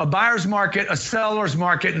 There's a buyer's market, a seller's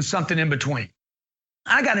market, and something in between.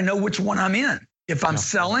 I got to know which one I'm in. If I'm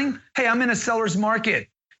selling, hey, I'm in a seller's market.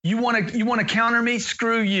 You want to counter me?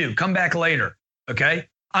 Screw you. Come back later. Okay.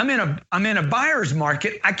 I'm in a buyer's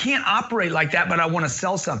market. I can't operate like that, but I want to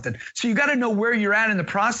sell something. So you got to know where you're at in the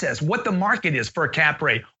process, what the market is for a cap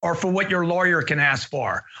rate, or for what your lawyer can ask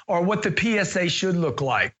for, or what the PSA should look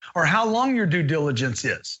like, or how long your due diligence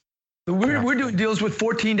is. We're doing deals with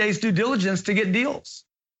 14 days due diligence to get deals.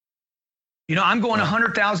 You know, I'm going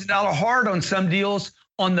 $100,000 hard on some deals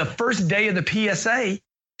on the first day of the PSA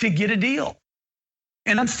to get a deal.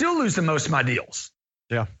 And I'm still losing most of my deals.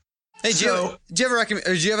 Yeah. Hey, do you ever recommend,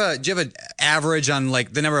 or do you have an average on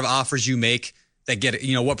like the number of offers you make that get,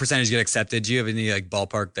 you know, what percentage get accepted? Do you have any like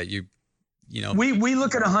ballpark that you know? We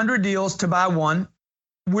look at 100 deals to buy one.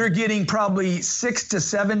 We're getting probably 6 to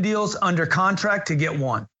 7 deals under contract to get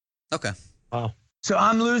one. Okay. Wow. So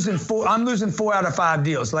I'm losing 4 out of 5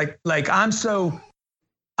 deals. Like I'm so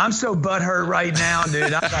butthurt right now,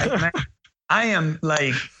 dude. I'm like, man, I am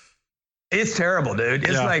like, it's terrible, dude.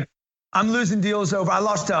 It's like I'm losing deals over. I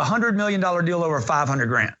lost a $100 million deal over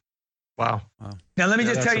 $500,000. Wow. Now let me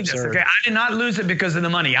just tell you this, okay? I did not lose it because of the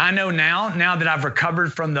money. I know now that I've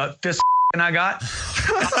recovered from the fist I got.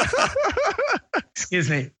 Excuse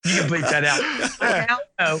me. You can bleep that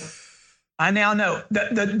out. I now know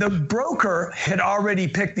the broker had already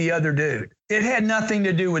picked the other dude. It had nothing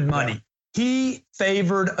to do with money. He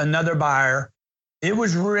favored another buyer. It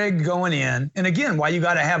was rigged going in. And again, why you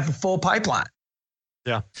got to have a full pipeline.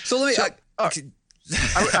 Yeah. So let me.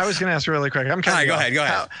 I was going to ask really quick. I'm kind of. Go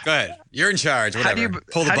ahead. You're in charge. Whatever.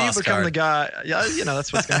 How do you become the guy? Yeah, you know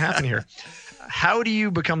that's what's going to happen here. How do you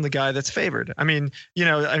become the guy that's favored? I mean, you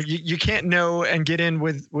know, you can't know and get in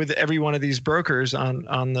with every one of these brokers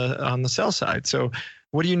on the sell side. So,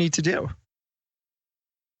 what do you need to do?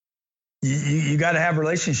 You got to have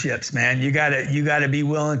relationships, man. You got to be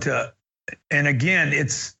willing to. And again,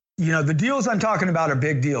 it's, you know, the deals I'm talking about are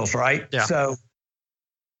big deals, right? Yeah. So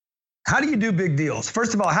how do you do big deals?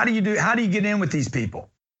 First of all, how do you get in with these people?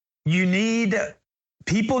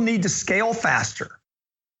 People need to scale faster.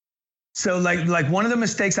 So like one of the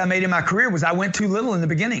mistakes I made in my career was I went too little in the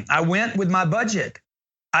beginning. I went with my budget.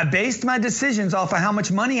 I based my decisions off of how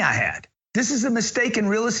much money I had. This is a mistake in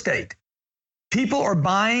real estate. People are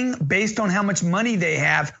buying based on how much money they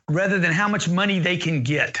have rather than how much money they can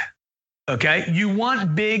get. Okay, you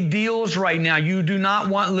want big deals right now. You do not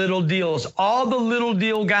want little deals. All the little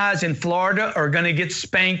deal guys in Florida are going to get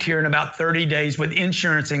spanked here in about 30 days with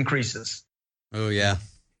insurance increases. Oh, yeah.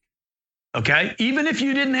 Okay, even if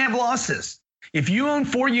you didn't have losses. If you own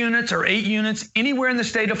 4 units or 8 units anywhere in the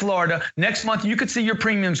state of Florida, next month you could see your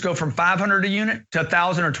premiums go from $500 a unit to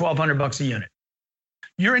 $1,000 or $1,200 a unit.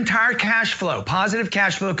 Your entire cash flow, positive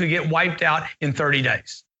cash flow, could get wiped out in 30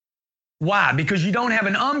 days. Why? Because you don't have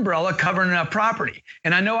an umbrella covering enough property.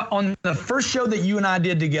 And I know on the first show that you and I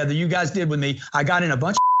did together, you guys did with me, I got in a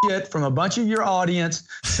bunch of shit from a bunch of your audience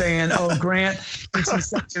saying, oh, Grant, this is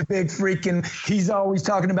such a big freaking, he's always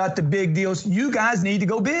talking about the big deals. You guys need to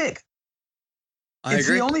go big. It's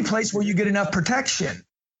the only place where you get enough protection.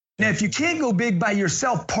 Now, if you can't go big by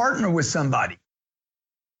yourself, partner with somebody.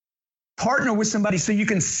 Partner with somebody so you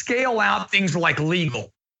can scale out things like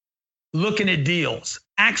legal, looking at deals,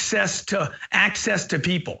 access to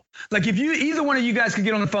people. Like if either one of you guys could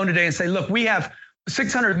get on the phone today and say, look, we have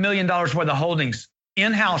 $600 million worth of holdings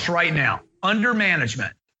in-house right now under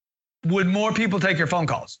management. Would more people take your phone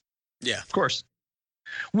calls? Yeah, of course.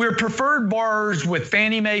 We're preferred borrowers with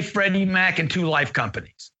Fannie Mae, Freddie Mac, and 2 life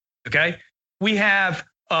companies. Okay. We have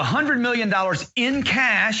 $100 million in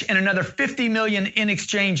cash and another $50 million in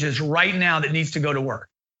exchanges right now that needs to go to work.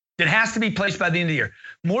 That has to be placed by the end of the year.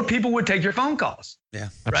 More people would take your phone calls. Yeah,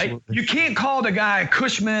 right. Absolutely. You can't call the guy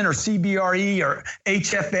Cushman or CBRE or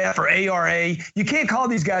HFF or ARA. You can't call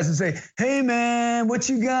these guys and say, "Hey man, what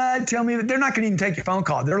you got? Tell me." They're not going to even take your phone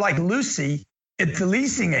call. They're like Lucy at the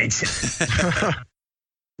leasing agent,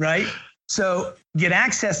 right? So get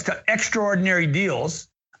access to extraordinary deals,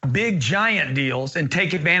 big giant deals, and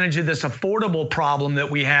take advantage of this affordable problem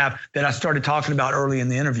that we have that I started talking about early in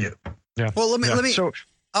the interview. Yeah. Well, let me. So,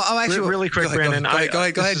 I'm actually really quick, Brandon. Go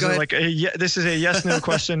ahead. This is a yes, no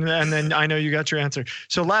question, and then I know you got your answer.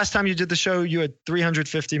 So last time you did the show, you had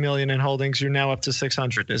 350 million in holdings. You're now up to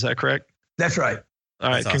 600. Is that correct? That's right. All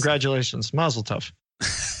right. Awesome. Congratulations. Mazel tov.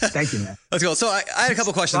 Thank you, man. Let's go. So I had a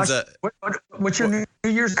couple questions. What's your New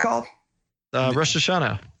Year's called? Rosh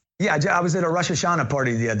Hashanah. Yeah, I was at a Rosh Hashanah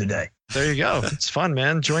party the other day. There you go. It's fun,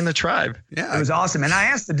 man. Join the tribe. Yeah, it was awesome. And I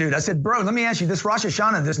asked the dude, I said, "Bro, let me ask you this Rosh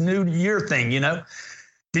Hashanah, this New Year thing,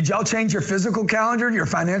 did y'all change your physical calendar, your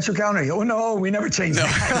financial calendar?" "Oh, no, we never changed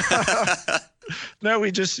that." No, we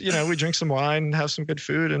just, we drink some wine, have some good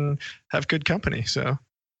food, and have good company. So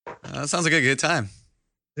that sounds like a good time.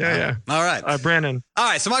 Yeah. All right. Brandon. All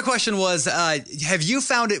right. So my question was, have you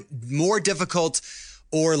found it more difficult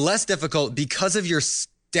or less difficult because of your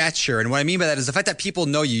stature? And what I mean by that is the fact that people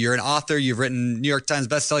know you. You're an author. You've written New York Times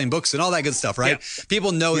bestselling books and all that good stuff, right? Yeah.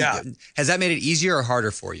 People know. Yeah. Has that made it easier or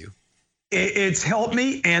harder for you? It's helped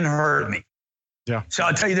me and hurt me. Yeah. So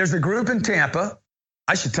I'll tell you, there's a group in Tampa.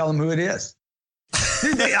 I should tell them who it is.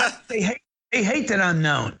 Dude, they hate that I'm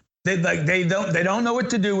known. They don't know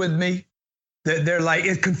what to do with me. They're like,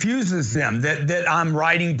 it confuses them that I'm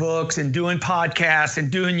writing books and doing podcasts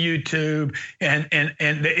and doing YouTube, and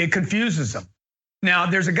it confuses them. Now,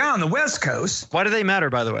 there's a guy on the West Coast. Why do they matter,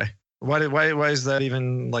 by the way? Why is that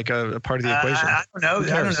even like a part of the equation? I don't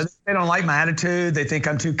know. They don't like my attitude. They think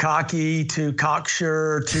I'm too cocky, too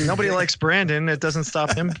cocksure. Nobody likes Brandon. It doesn't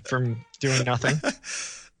stop him from doing nothing.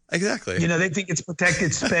 Exactly. They think it's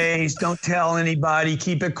protected space. Don't tell anybody.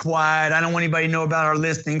 Keep it quiet. I don't want anybody to know about our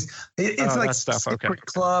listings. It's like a secret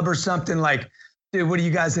club or something. Like, dude, what are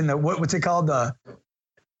you guys in the what's it called? The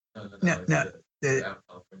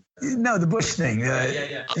Bush thing.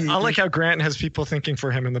 I like how Grant has people thinking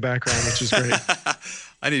for him in the background, which is great.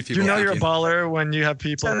 I need people. Do you know you're a baller when you have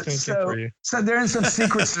people thinking for you? So they're in some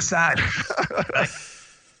secret society.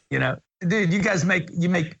 Dude, you guys make.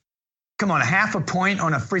 Come on, half a point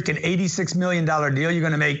on a freaking $86 million deal. You're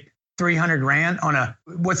going to make 300 grand on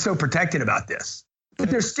what's so protected about this?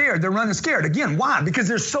 But they're scared. They're running scared. Again, why? Because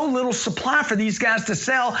there's so little supply for these guys to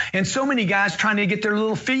sell and so many guys trying to get their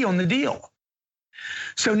little fee on the deal.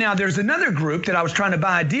 So now there's another group that I was trying to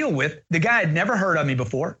buy a deal with. The guy had never heard of me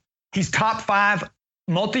before. He's top 5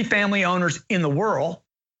 multifamily owners in the world,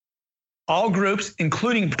 all groups,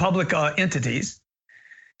 including public entities.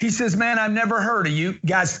 He says, "Man, I've never heard of you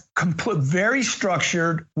guys. Very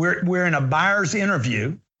structured. We're in a buyer's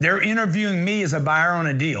interview. They're interviewing me as a buyer on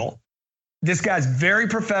a deal. This guy's very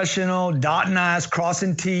professional, dotting I's,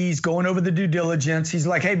 crossing T's, going over the due diligence. He's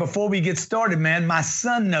like, "Hey, before we get started, man, my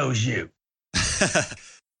son knows you.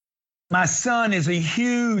 My son is a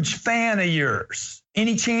huge fan of yours.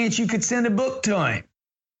 Any chance you could send a book to him?"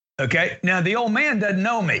 Okay. Now the old man doesn't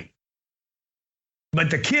know me. But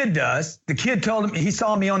the kid does. The kid told him, he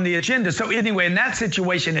saw me on the agenda. So anyway, in that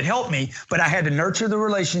situation, it helped me, but I had to nurture the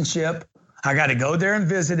relationship. I got to go there and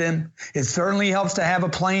visit him. It certainly helps to have a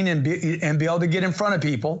plane and be able to get in front of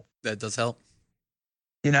people. That does help.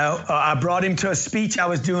 I brought him to a speech I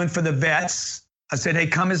was doing for the vets. I said, "Hey,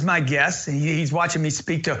 come as my guest." He's watching me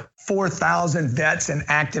speak to 4,000 vets and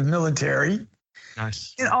active military.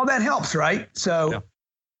 Nice. All that helps, right? So. Yeah.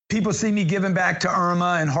 People see me giving back to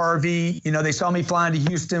Irma and Harvey. They saw me flying to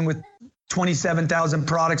Houston with 27,000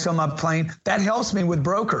 products on my plane. That helps me with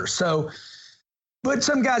brokers. So, but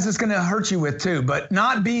some guys it's going to hurt you with too. But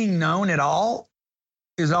not being known at all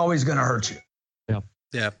is always going to hurt you.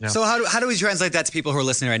 Yeah. So how do we translate that to people who are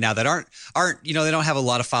listening right now that aren't they don't have a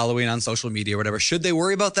lot of following on social media or whatever? Should they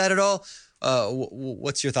worry about that at all?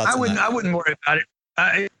 What's your thoughts on that? I wouldn't worry about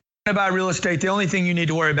it. About real estate, the only thing you need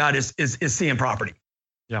to worry about is seeing property.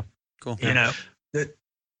 Yeah. Cool.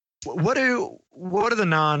 What do the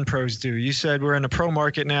non-pros do? You said we're in a pro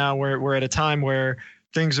market now. We're at a time where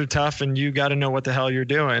things are tough and you got to know what the hell you're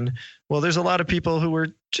doing. Well, there's a lot of people who are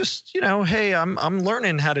just, hey, I'm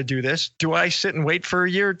learning how to do this. Do I sit and wait for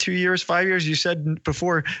a year, 2 years, 5 years? You said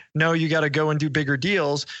before, no, you got to go and do bigger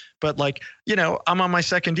deals. But I'm on my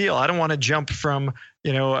second deal. I don't want to jump from, a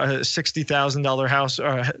 $60,000 house or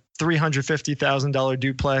a $350,000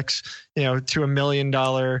 duplex, to $1 million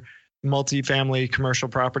multifamily commercial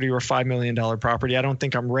property or $5 million property. I don't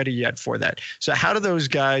think I'm ready yet for that. So how do those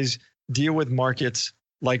guys deal with markets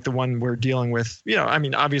like the one we're dealing with?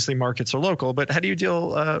 Obviously markets are local, but how do you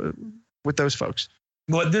deal with those folks?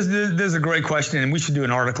 Well, this is a great question, and we should do an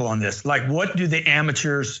article on this. Like, what do the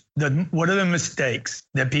amateurs, what are the mistakes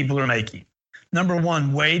that people are making? Number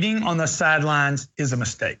one, waiting on the sidelines is a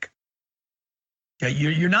mistake. Okay,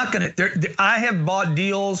 you're not going to, I have bought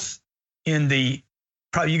deals in you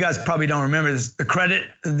guys probably don't remember this,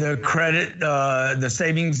 the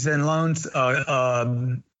savings and loans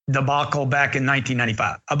debacle back in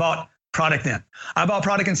 1995. I bought product then. I bought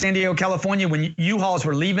product in San Diego, California, when U-Hauls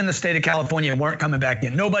were leaving the state of California and weren't coming back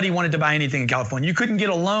in. Nobody wanted to buy anything in California. You couldn't get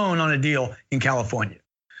a loan on a deal in California.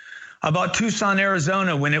 I bought Tucson,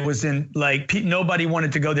 Arizona when it was in nobody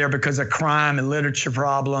wanted to go there because of crime and literature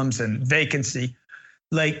problems and vacancy.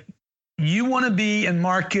 You want to be in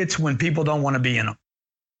markets when people don't want to be in them.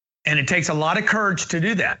 And it takes a lot of courage to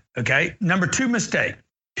do that. Okay. Number two mistake,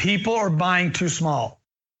 people are buying too small.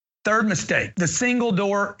 Third mistake, the single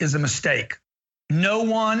door is a mistake. No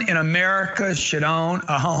one in America should own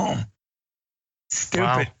a home. Stupid.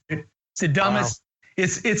 Wow. It's the dumbest. Wow.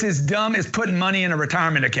 It's as dumb as putting money in a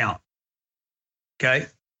retirement account. Okay.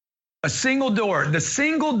 A single door, the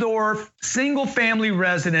single family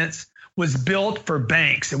residence was built for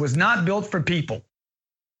banks. It was not built for people.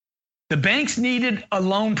 The banks needed a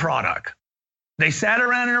loan product. They sat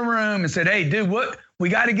around in a room and said, hey, dude, we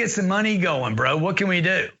got to get some money going, bro. What can we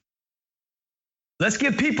do? Let's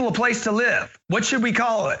give people a place to live. What should we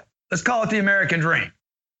call it? Let's call it the American dream.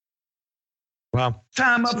 Wow.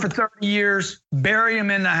 Tie them up for 30 years, bury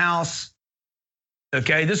them in the house.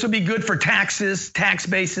 Okay, this will be good for taxes, tax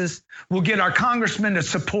bases. We'll get our congressmen to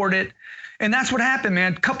support it. And that's what happened,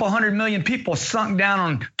 man. A couple 100 million people sunk down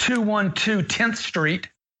on 212 10th Street,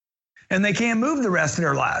 and they can't move the rest of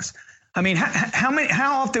their lives. I mean,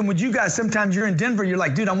 how often would you guys, sometimes you're in Denver, you're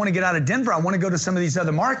like, dude, I want to get out of Denver. I want to go to some of these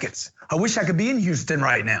other markets. I wish I could be in Houston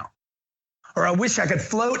right now. Or I wish I could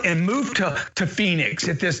float and move to Phoenix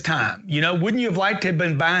at this time. Wouldn't you have liked to have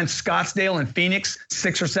been buying Scottsdale and Phoenix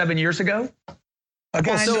 6 or 7 years ago?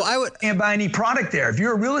 Can't buy any product there. If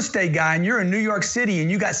you're a real estate guy and you're in New York City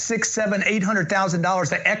and you got $600,000,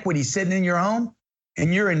 $800,000 of equity sitting in your home,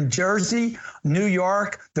 and you're in Jersey, New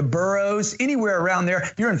York, the boroughs, anywhere around there,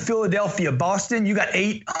 you're in Philadelphia, Boston, you got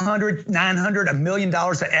 $800,000, $900,000, $1 million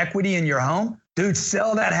of equity in your home, dude,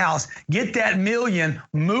 sell that house, get that million,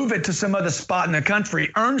 move it to some other spot in the country,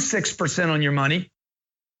 earn 6% on your money,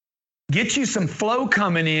 get you some flow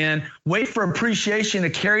coming in, wait for appreciation to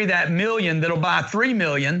carry that million that'll buy 3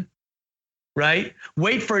 million, right?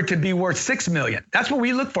 Wait for it to be worth 6 million. That's what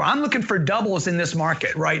we look for. I'm looking for doubles in this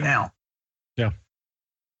market right now. Yeah.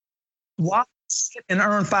 Why sit and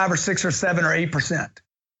earn 5 or 6 or 7 or 8%?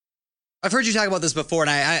 I've heard you talk about this before,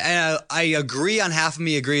 and I agree on half of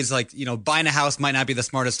me agrees, buying a house might not be the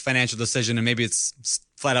smartest financial decision, and maybe it's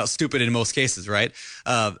flat out stupid in most cases, right?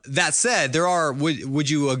 That said, would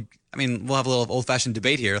you, we'll have a little old-fashioned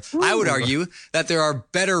debate here. Ooh. I would argue that there are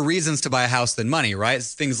better reasons to buy a house than money, right?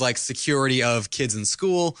 Things like security of kids in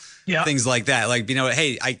school, things like that.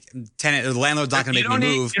 Hey, the landlord's not going to make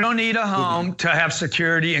me move. You don't need a home to have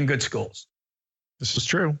security and good schools. This is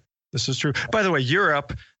true. By the way,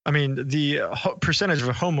 Europe, the percentage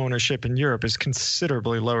of home ownership in Europe is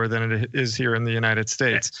considerably lower than it is here in the United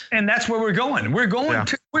States. And that's where we're going. We're going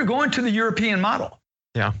to the European model.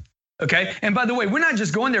 Yeah. Okay. And by the way, we're not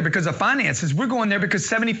just going there because of finances. We're going there because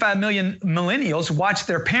 75 million millennials watch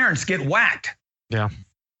their parents get whacked. Yeah.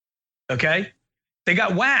 Okay. They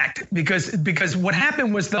got whacked because what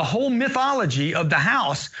happened was the whole mythology of the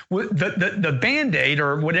house, the Band-Aid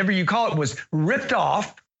or whatever you call it, was ripped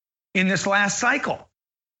off in this last cycle,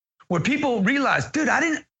 where people realized, dude,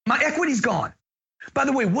 my equity's gone. By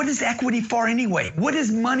the way, what is equity for anyway? What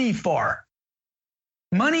is money for?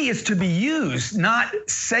 Money is to be used, not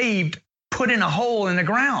saved, put in a hole in the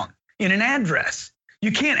ground, in an address.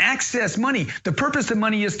 You can't access money. The purpose of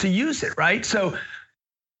money is to use it, right? So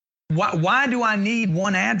why do I need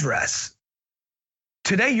one address?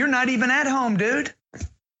 Today, you're not even at home, dude.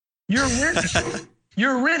 You're renting.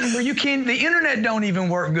 You're renting where you can't, the internet don't even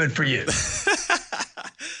work good for you.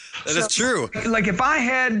 That is true. If I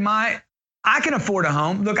had I can afford a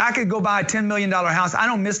home. Look, I could go buy a $10 million house. I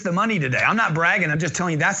don't miss the money today. I'm not bragging. I'm just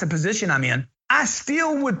telling you that's the position I'm in. I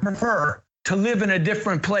still would prefer to live in a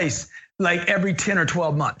different place like every 10 or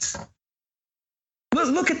 12 months.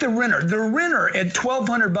 Look at the renter. The renter at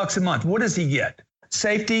 $1,200 a month, what does he get?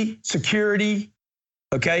 Safety, security,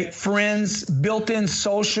 okay, friends, built-in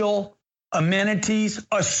social amenities,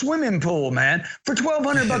 a swimming pool, man. For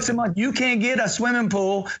 $1,200 a month, you can't get a swimming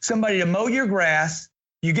pool, somebody to mow your grass.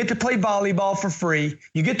 You get to play volleyball for free.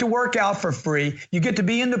 You get to work out for free. You get to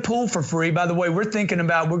be in the pool for free. By the way, we're going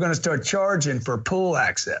to start charging for pool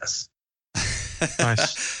access.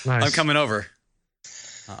 Nice. I'm coming over.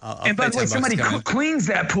 And by the way, somebody cleans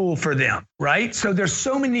that pool for them, right? So there's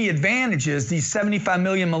so many advantages. These 75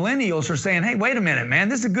 million millennials are saying, hey, wait a minute, man,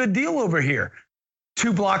 this is a good deal over here.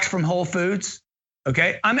 2 blocks from Whole Foods.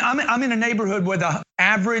 Okay. I'm in a neighborhood where the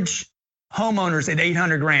average homeowner's at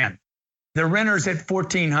 $800,000. The renters at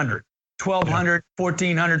 $1,400, $1,200,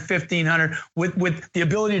 $1,400, $1,500 with the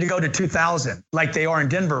ability to go to $2,000 like they are in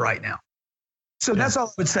Denver right now. So that's all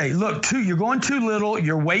I would say. Look, you're going too little.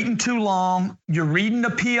 You're waiting too long. You're reading the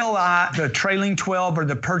PLI, the trailing 12 or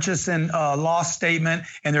the purchase and loss statement,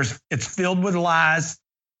 and it's filled with lies,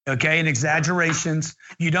 okay, and exaggerations.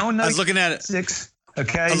 You don't know. I was looking at it. 6,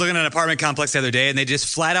 okay. I was looking at an apartment complex the other day, and they just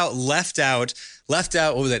flat out left out.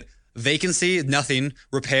 What was it? Vacancy, nothing.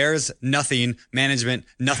 Repairs, nothing. Management,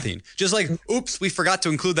 nothing. Just like, oops, we forgot to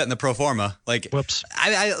include that in the pro forma. Like, whoops.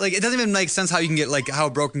 I like it doesn't even make sense how you can get how a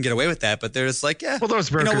broker can get away with that. But they're just like, yeah. Well, those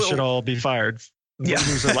brokers should all be fired. Yeah.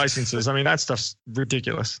 Lose their licenses. I mean, that stuff's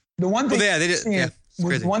ridiculous. The one thing,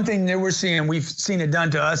 one thing that we're seeing, we've seen it done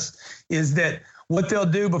to us, is that what they'll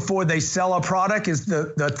do before they sell a product is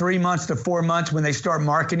the 3 months to 4 months when they start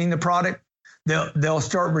marketing the product, they'll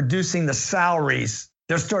start reducing the salaries.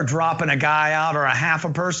 They'll start dropping a guy out or a half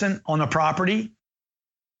a person on the property.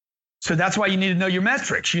 So that's why you need to know your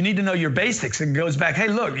metrics. You need to know your basics. It goes back, hey,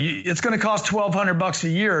 look, it's going to cost $1,200 a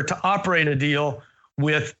year to operate a deal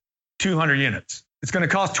with 200 units. It's going to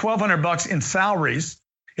cost $1,200 in salaries.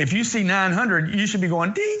 If you see 900, you should be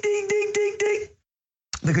going ding, ding, ding, ding, ding.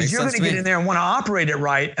 Because you're going to get in there and want to operate it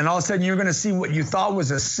right. And all of a sudden you're going to see what you thought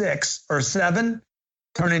was a 6 or 7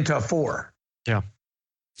 turn into a 4. Yeah.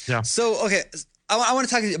 So, okay. I want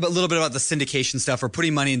to talk a little bit about the syndication stuff or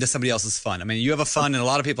putting money into somebody else's fund. I mean, you have a fund and a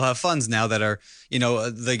lot of people have funds now that are,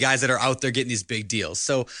 the guys that are out there getting these big deals.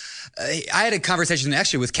 So I had a conversation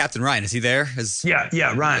actually with Captain Ryan. Is he there?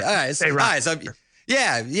 Yeah, Ryan. All right. Hey, Ryan. So,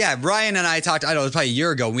 yeah. Ryan and I talked, it was probably a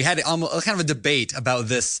year ago. And we had kind of a debate about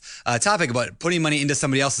this topic about putting money into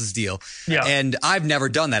somebody else's deal. Yeah. And I've never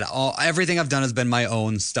done that. Everything I've done has been my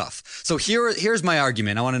own stuff. So here's my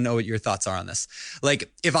argument. I want to know what your thoughts are on this. Like,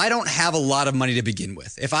 if I don't have a lot of money to begin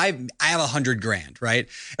with, if I have $100,000, right?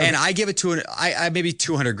 Okay. And I give it to maybe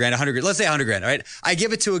 $200,000, $100,000, let's say $100,000, right? I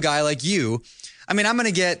give it to a guy like you. I mean, I'm going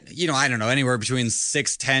to get, I don't know, anywhere between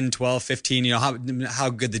 6, 10, 12, 15, how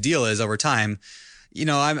good the deal is over time.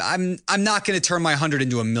 I'm not going to turn my 100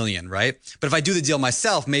 into $1 million, right? But if I do the deal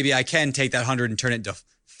myself, maybe I can take that 100 and turn it into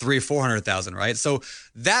 300,000 or 400,000, right? So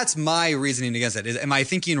that's my reasoning against it. Am I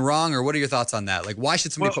thinking wrong, or what are your thoughts on that? Like, why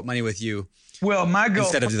should somebody put money with you? Well, my goal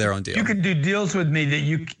instead of their own deal. You can do deals with me that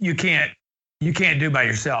you can't do by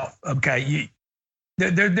yourself. Okay,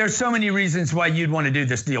 there's so many reasons why you'd want to do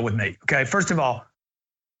this deal with me. Okay, first of all,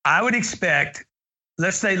 I would expect,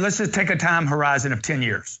 let's just take a time horizon of 10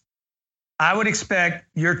 years. I would expect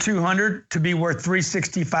your 200 to be worth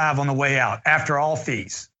 365 on the way out after all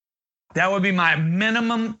fees. That would be my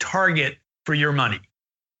minimum target for your money.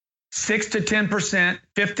 6 to 10%,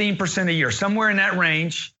 15% a year, somewhere in that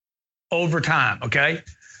range over time, okay?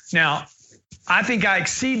 Now, I think I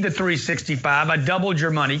exceed the 365. I doubled your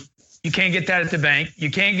money. You can't get that at the bank. You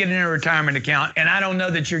can't get it in a retirement account. And I don't know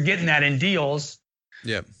that you're getting that in deals.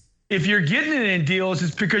 Yeah. If you're getting it in deals,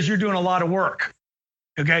 it's because you're doing a lot of work.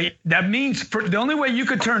 Okay, that means the only way you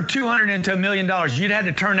could turn 200 into $1 million, you'd have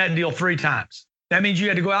to turn that deal 3 times. That means you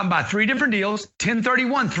had to go out and buy 3 different deals,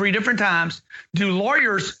 1031 3 different times, do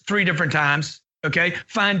lawyers 3 different times, okay,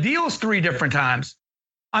 find deals 3 different times.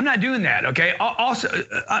 I'm not doing that, okay? Also,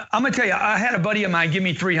 I'm gonna tell you, I had a buddy of mine give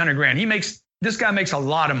me $300,000. This guy makes a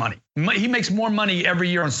lot of money. He makes more money every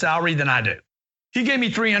year on salary than I do. He gave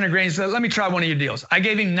me $300,000. He said, let me try one of your deals. I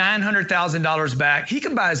gave him $900,000 back. He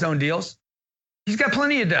can buy his own deals. He's got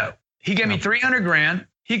plenty of dough. He gave me $300,000.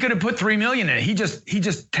 He could have put $3 million in it. He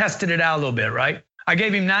just tested it out a little bit, right? I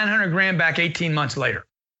gave him $900,000 back 18 months later.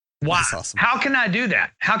 Wow. That's awesome. How can I do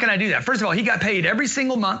that? First of all, he got paid every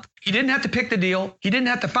single month. He didn't have to pick the deal. He didn't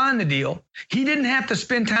have to find the deal. He didn't have to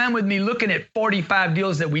spend time with me looking at 45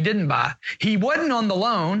 deals that we didn't buy. He wasn't on the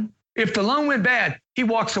loan. If the loan went bad, he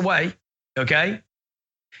walks away. Okay.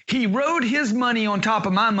 He rode his money on top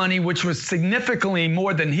of my money, which was significantly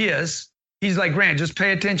more than his. He's like, Grant, just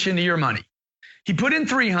pay attention to your money. He put in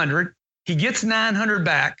 300. He gets 900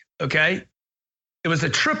 back. Okay. It was a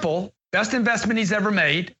triple, best investment he's ever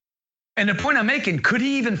made. And the point I'm making, could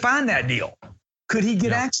he even find that deal? Could he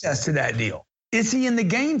get access to that deal? Is he in the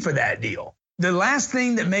game for that deal? The last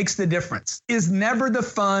thing that makes the difference is never the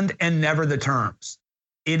fund and never the terms.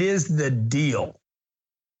 It is the deal.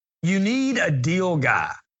 You need a deal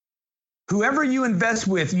guy. Whoever you invest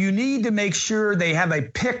with, you need to make sure they have a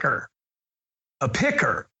picker. A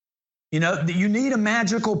picker. You know, you need a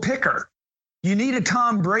magical picker. You need a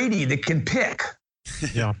Tom Brady that can pick.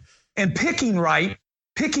 Yeah. And picking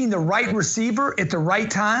the right receiver at the right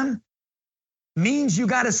time means you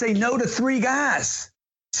got to say no to 3 guys.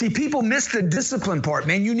 See, people miss the discipline part,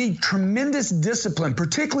 man. You need tremendous discipline,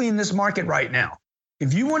 particularly in this market right now.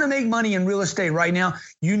 If you want to make money in real estate right now,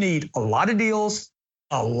 you need a lot of deals,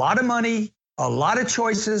 a lot of money, a lot of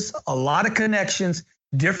choices, a lot of connections,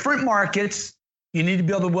 different markets. You need to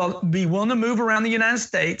be able to be willing to move around the United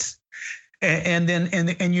States, and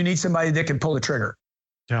you need somebody that can pull the trigger.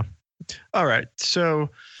 Yeah. All right. So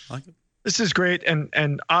this is great,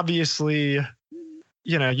 and obviously,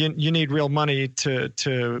 you know, you need real money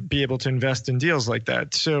to be able to invest in deals like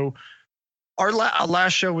that. So our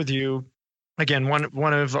last show with you, again,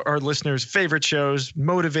 one of our listeners' favorite shows,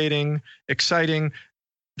 motivating, exciting.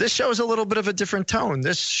 This show is a little bit of a different tone.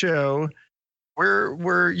 This show,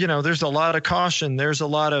 we're you know, there's a lot of caution. There's a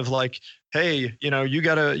lot of like, hey, you know, you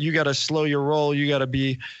gotta slow your roll. You gotta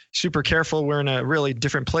be super careful. We're in a really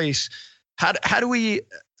different place. How do we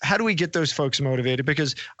get those folks motivated?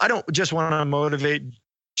 Because I don't just want to motivate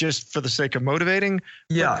just for the sake of motivating.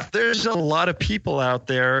 Yeah. There's a lot of people out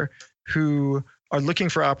there who are looking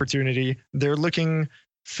for opportunity. They're looking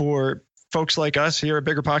for folks like us here at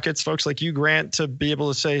Bigger Pockets, folks like you, Grant, to be able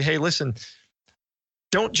to say, hey, listen,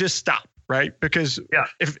 don't just stop, right? Because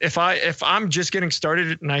if I'm just getting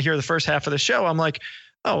started and I hear the first half of the show, I'm like,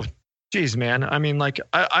 oh, geez, man. I mean, like,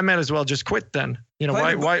 I might as well just quit then. You know,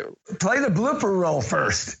 why play the blooper roll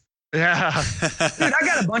first? Yeah. Dude, I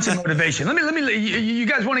got a bunch of motivation. Let me, you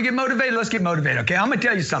guys want to get motivated? Let's get motivated. Okay. I'm going to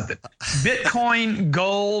tell you something. Bitcoin,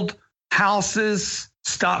 gold, houses,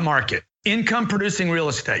 stock market, income producing real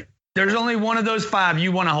estate. There's only one of those 5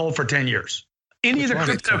 you want to hold for 10 years. Any of the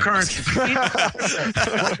cryptocurrency.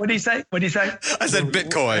 What did he say? I said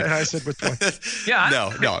Bitcoin. I said Bitcoin. Yeah.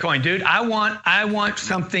 No. Bitcoin, dude. I want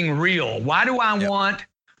something real. Why do I want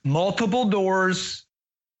multiple doors?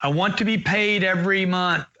 I want to be paid every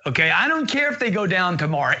month. Okay. I don't care if they go down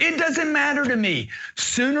tomorrow. It doesn't matter to me.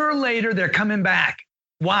 Sooner or later, they're coming back.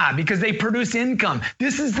 Why? Because they produce income.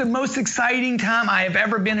 This is the most exciting time I have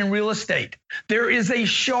ever been in real estate. There is a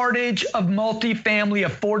shortage of multifamily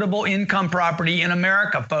affordable income property in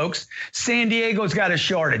America, folks. San Diego's got a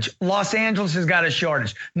shortage. Los Angeles has got a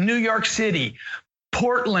shortage. New York City,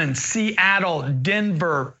 Portland, Seattle,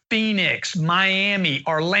 Denver, Phoenix, Miami,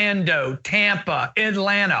 Orlando, Tampa,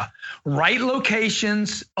 Atlanta. Right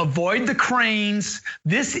locations, avoid the cranes.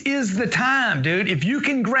 This is the time, dude. If you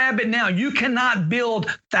can grab it now, you cannot build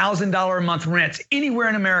 $1,000 a month rents anywhere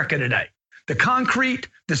in America today. The concrete,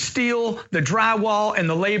 the steel, the drywall, and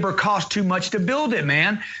the labor cost too much to build it,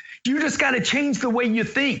 man. You just got to change the way you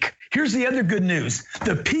think. Here's the other good news.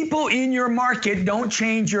 The people in your market don't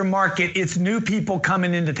change your market. It's new people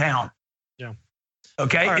coming into town. Yeah.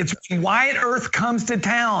 Okay. Right. It's when Wyatt Earth comes to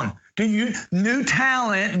town. New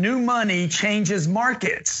talent, new money changes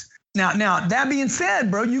markets. Now, that being said,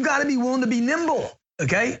 bro, you got to be willing to be nimble.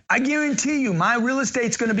 Okay. I guarantee you my real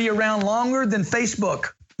estate's going to be around longer than Facebook.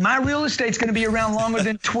 My real estate's going to be around longer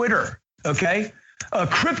than Twitter. Okay.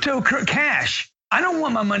 Crypto cash. I don't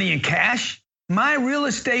want my money in cash. My real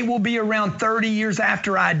estate will be around 30 years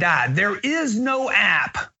after I die. There is no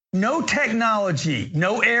app, no technology,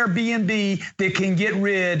 no Airbnb that can get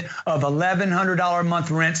rid of $1,100 a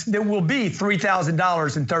month rents that will be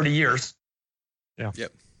 $3,000 in 30 years. Yeah.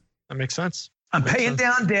 Yep. That makes sense. I'm paying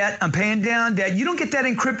down debt. You don't get that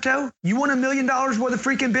in crypto. You want $1 million worth of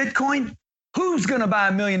freaking Bitcoin? Who's going to buy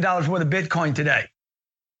 $1 million worth of Bitcoin today?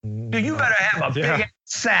 Dude, you better have a big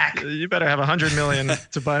sack. You better have 100 million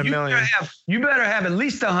to buy a million. You better have at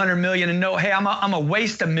least 100 million and know, hey, I'm a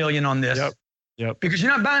waste $1 million on this. Yep. Because you're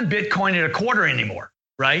not buying Bitcoin at a quarter anymore,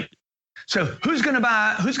 right? So who's going to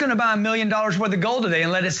buy $1 million worth of gold today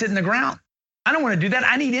and let it sit in the ground? I don't want to do that.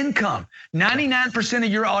 I need income. 99%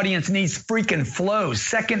 of your audience needs freaking flows,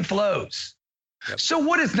 second flows. Yep. So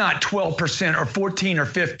what is not 12% or 14 or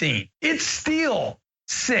 15? It's still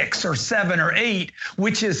 6 or 7 or 8,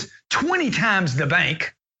 which is 20 times the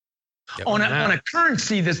bank. Yep. On a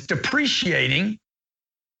currency that's depreciating,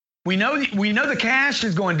 we know the cash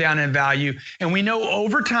is going down in value, and we know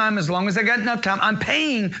over time, as long as I got enough time, I'm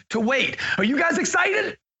paying to wait. Are you guys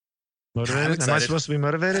excited? Motivated? Am I supposed to be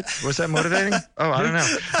motivated? Was that motivating? Oh, I don't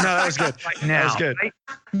know. No, that was good. Right now, that was good. Right?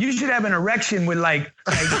 You should have an erection with like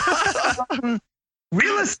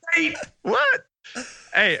real estate. What?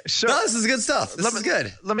 Hey, so No, this is good stuff. This is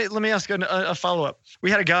good. Let me ask a follow up.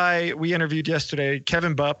 We had a guy we interviewed yesterday,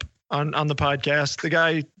 Kevin Bupp, on the podcast. The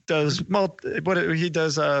guy does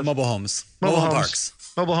mobile homes, mobile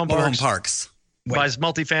home parks. Buys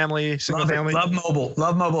multifamily, single family. Love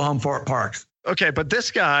mobile home parks. Okay, but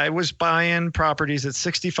this guy was buying properties at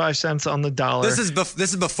 65 cents on the dollar. This is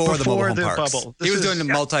before the mobile home parks. Bubble. He was doing the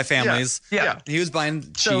multifamilies. Yeah. He was buying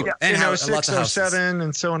cheap so, and lots of houses. 07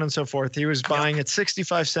 and so on and so forth. He was buying at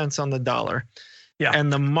 65 cents on the dollar. Yeah.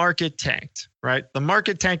 And the market tanked, right? The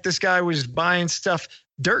market tanked. This guy was buying stuff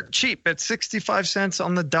dirt cheap at 65 cents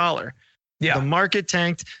on the dollar. Yeah. The market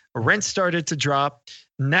tanked. Rent started to drop.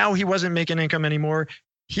 Now he wasn't making income anymore.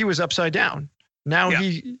 He was upside down. Now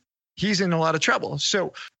he's in a lot of trouble.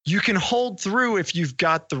 So you can hold through if you've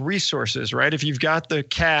got the resources, right? If you've got the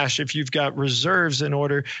cash, if you've got reserves in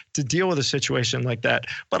order to deal with a situation like that.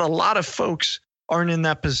 But a lot of folks aren't in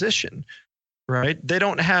that position, right? They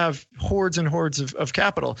don't have hordes and hordes of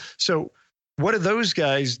capital. So what do those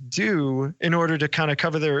guys do in order to kind of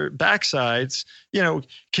cover their backsides? You know,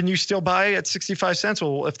 can you still buy at 65 cents?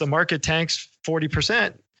 Well, if the market tanks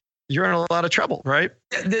 40%, you're in a lot of trouble, right?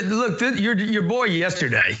 Look, your boy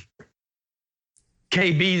yesterday,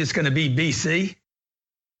 KB, that's going to be BC.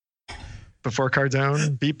 Before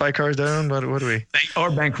Cardone, beat by Cardone. What do we?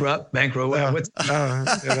 Or bankrupt. There you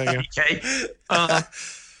go. Okay.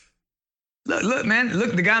 Look, man.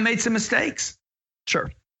 Look, the guy made some mistakes.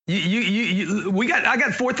 Sure. I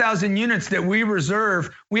got 4,000 units that we reserve.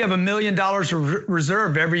 We have $1 million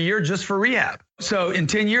reserved every year just for rehab. So in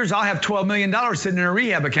 10 years, I'll have $12 million sitting in a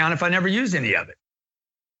rehab account if I never use any of it.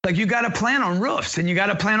 Like, you got to plan on roofs and you got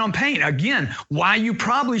to plan on paint. Again, why you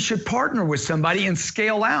probably should partner with somebody and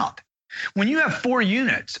scale out. When you have 4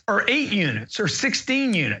 units or 8 units or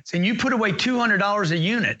 16 units and you put away $200 a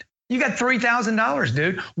unit, you got $3,000,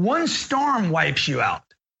 dude. One storm wipes you out.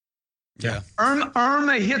 Yeah.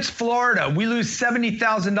 Irma hits Florida. We lose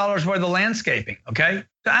 $70,000 worth of landscaping. Okay.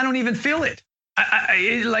 I don't even feel it.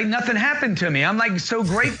 Like nothing happened to me. I'm like so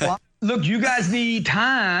grateful. Look, you guys need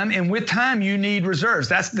time, and with time, you need reserves.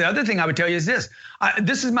 That's the other thing I would tell you is this.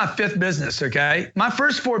 This is my 5th business, okay? My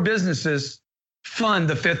first 4 businesses fund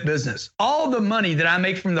the 5th business. All the money that I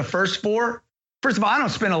make from the first 4, first of all, I don't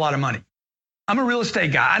spend a lot of money. I'm a real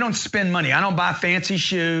estate guy. I don't spend money. I don't buy fancy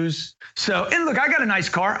shoes. So, and look, I got a nice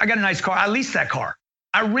car. I lease that car.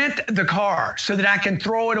 I rent the car so that I can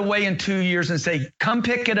throw it away in 2 years and say, come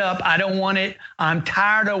pick it up. I don't want it. I'm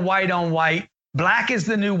tired of white on white. Black is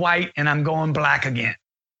the new white, and I'm going black again.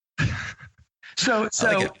 So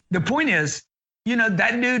the point is,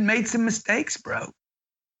 that dude made some mistakes, bro.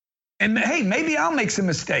 And hey, maybe I'll make some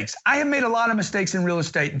mistakes. I have made a lot of mistakes in real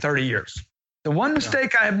estate in 30 years. The one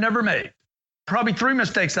mistake I have never made, probably 3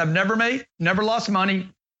 mistakes I've never made, never lost money,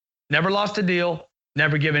 never lost a deal,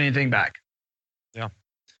 never given anything back. Yeah.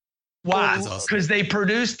 Why? Because they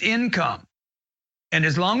produced income. And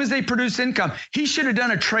as long as they produce income, he should have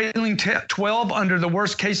done a trailing 12 under the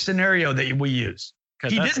worst case scenario that we use.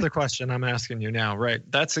 Okay, that's the question I'm asking you now, right?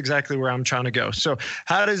 That's exactly where I'm trying to go. So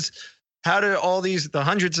how do all the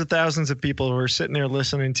hundreds of thousands of people who are sitting there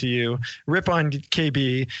listening to you rip on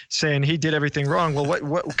KB saying he did everything wrong? Well,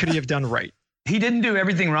 what could he have done right? He didn't do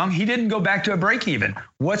everything wrong. He didn't go back to a break even.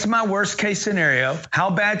 What's my worst case scenario? How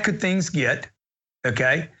bad could things get?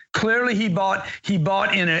 Okay. Clearly, he bought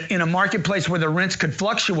in a marketplace where the rents could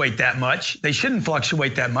fluctuate that much. They shouldn't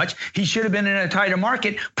fluctuate that much. He should have been in a tighter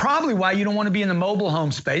market. Probably why you don't want to be in the mobile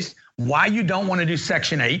home space, why you don't want to do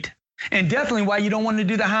Section 8, and definitely why you don't want to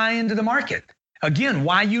do the high end of the market. Again,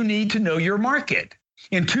 why you need to know your market.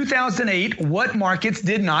 In 2008, what markets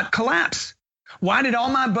did not collapse? Why did all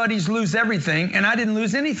my buddies lose everything and I didn't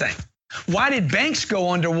lose anything? Why did banks go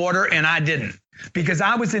underwater and I didn't? Because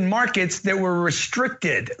I was in markets that were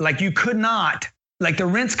restricted, like you could not, like the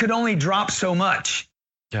rents could only drop so much.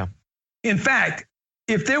 Yeah. In fact,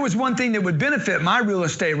 if there was one thing that would benefit my real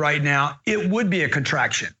estate right now, it would be a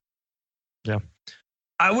contraction. Yeah.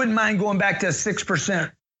 I wouldn't mind going back to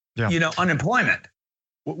 6%, unemployment.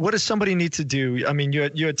 What does somebody need to do? I mean,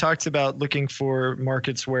 you had talked about looking for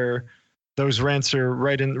markets where those rents are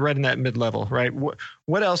right in that mid-level, right?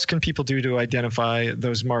 What else can people do to identify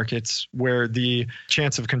those markets where the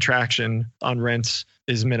chance of contraction on rents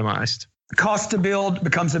is minimized? Cost to build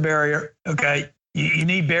becomes a barrier. Okay. You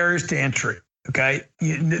need barriers to entry. Okay.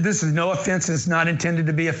 This is no offense. It's not intended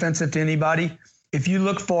to be offensive to anybody. If you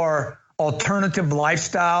look for alternative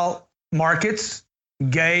lifestyle markets,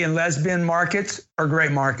 gay and lesbian markets are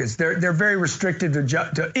great markets. They're very restrictive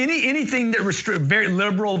to anything that restrict. Very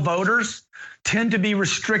liberal voters tend to be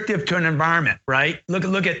restrictive to an environment, right?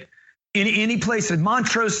 Look at any place in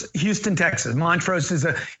Montrose, Houston, Texas. Montrose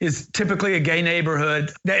is typically a gay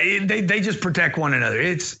neighborhood. They just protect one another.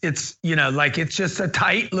 It's it's just a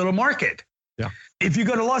tight little market. Yeah. If you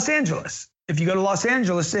go to Los Angeles,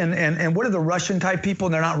 and what are the Russian type people?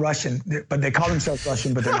 They're not Russian, but they call themselves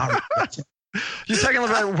Russian, but they're not Russian. You're talking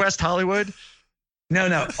about West Hollywood?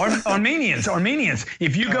 No. Armenians.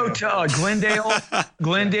 If you go to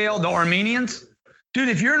Glendale, the Armenians, dude,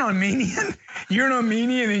 if you're an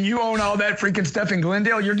Armenian and you own all that freaking stuff in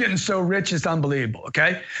Glendale, you're getting so rich, it's unbelievable.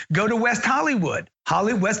 Okay. Go to West Hollywood.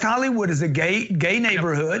 West Hollywood is a gay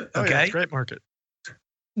neighborhood. Oh, okay. Yeah, it's a great market.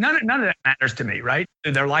 None of that matters to me, right?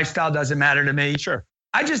 Their lifestyle doesn't matter to me. Sure.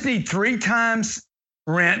 I just need 3 times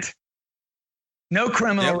rent, no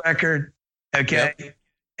criminal record. Okay. Yep.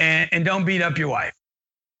 And don't beat up your wife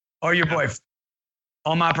or your boyfriend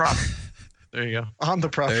on my property. There you go. On the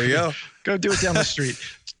property. There you go. Go do it down the street.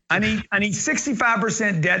 I need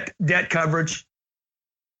 65% debt coverage.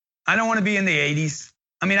 I don't want to be in the 80s.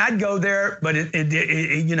 I mean, I'd go there, but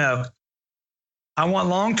I want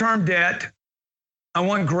long-term debt. I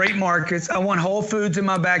want great markets. I want Whole Foods in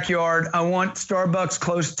my backyard. I want Starbucks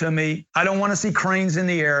close to me. I don't want to see cranes in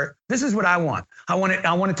the air. This is what I want. I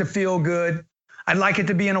want it to feel good. I'd like it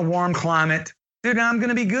to be in a warm climate. Dude, I'm going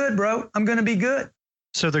to be good, bro. I'm going to be good.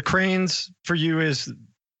 So the cranes for you is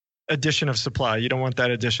addition of supply. You don't want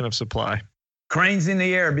that addition of supply. Cranes in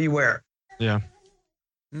the air, beware. Yeah.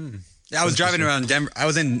 I was driving around Denver. I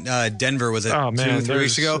was in Denver. Was it 2-3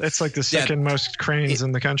 weeks ago? It's like the second most cranes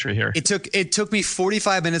in the country here. It took me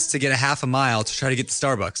 45 minutes to get a half a mile to try to get to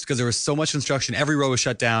Starbucks because there was so much construction. Every road was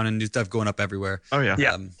shut down and new stuff going up everywhere. Oh yeah.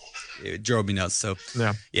 Yeah. It drove me nuts. So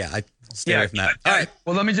yeah, I stay away from that. All right.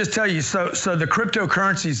 Well, let me just tell you. So the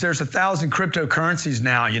cryptocurrencies. There's 1,000 cryptocurrencies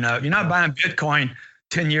now. You know, you're not buying Bitcoin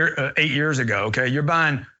 8 years ago. Okay, you're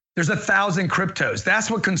buying. There's 1,000 cryptos.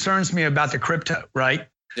 That's what concerns me about the crypto, right?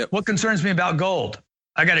 Yep. What concerns me about gold?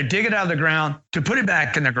 I got to dig it out of the ground to put it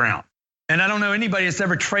back in the ground. And I don't know anybody that's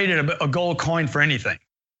ever traded a gold coin for anything.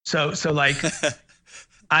 So like,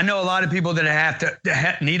 I know a lot of people that have to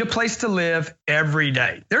need a place to live every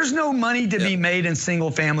day. There's no money to be made in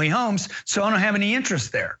single family homes. So I don't have any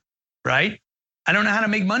interest there, right? I don't know how to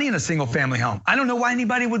make money in a single family home. I don't know why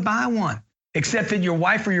anybody would buy one. Except that your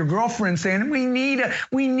wife or your girlfriend saying, we got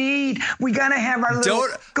to have our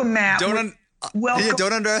little mat.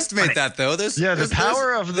 Don't underestimate that though. There's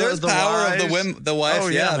power of the wife. Oh,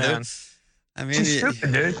 yeah, man. I mean, she's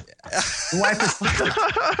stupid, dude. The wife is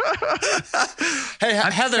Hey,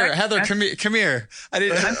 Heather, come here.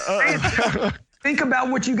 Think about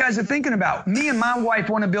what you guys are thinking about. Me and my wife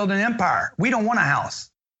want to build an empire. We don't want a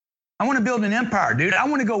house. I want to build an empire, dude. I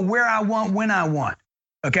want to go where I want, when I want.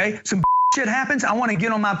 Okay? Some shit happens, I want to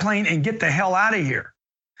get on my plane and get the hell out of here.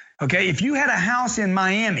 Okay? If you had a house in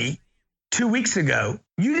Miami 2 weeks ago,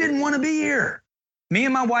 you didn't want to be here. Me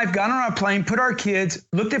and my wife got on our plane, put our kids,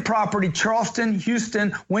 looked at property, Charleston,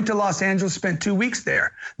 Houston, went to Los Angeles, spent 2 weeks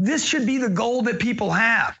there. This should be the goal that people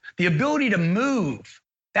have. The ability to move.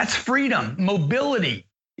 That's freedom. Mobility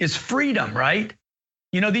is freedom, right?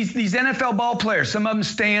 You know, these NFL ball players, some of them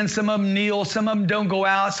stand, some of them kneel, some of them don't go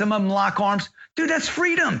out, some of them lock arms. Dude, that's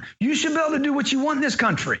freedom. You should be able to do what you want in this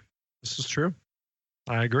country. This is true.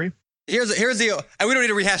 I agree. Here's the and we don't need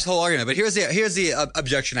to rehash the whole argument, but here's the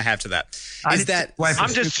objection I have to that. I'm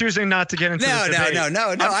just choosing not to get into this debate.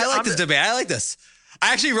 No. I like this debate. I like this.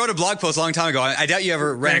 I actually wrote a blog post a long time ago. I doubt you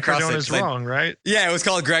ever ran across it. Grant Cardone's wrong, right? Yeah, it was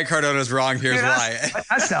called Grant Cardone's wrong. Here's why.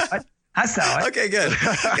 I saw it. Okay, good.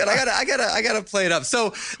 I gotta play it up.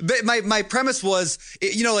 So my premise was,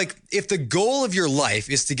 you know, like if the goal of your life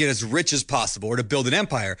is to get as rich as possible or to build an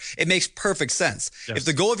empire, it makes perfect sense. Yes. If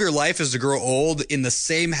the goal of your life is to grow old in the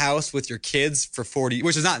same house with your kids for 40,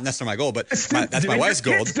 which is not necessarily my goal, but that's my wife's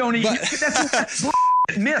goal. That's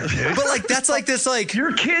myth, dude. But like that's like this like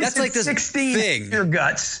your kids that's like this 16 thing. Your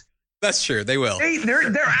guts. That's true. They will.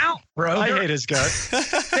 They're out, bro. I hate his guts.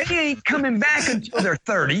 They ain't coming back until they're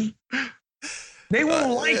 30. They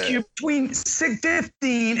won't like you between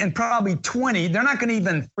 15 and probably 20. They're not going to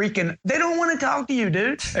even they don't want to talk to you,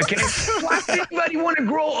 dude. Okay. Why does anybody want to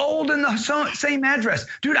grow old in the same address?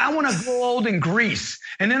 Dude, I want to grow old in Greece.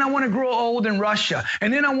 And then I want to grow old in Russia.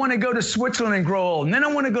 And then I want to go to Switzerland and grow old. And then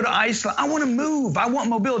I want to go to Iceland. I want to move. I want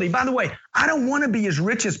mobility. By the way, I don't want to be as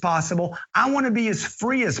rich as possible. I want to be as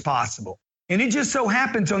free as possible. And it just so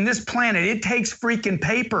happens on this planet, it takes freaking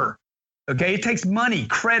paper. Okay, it takes money,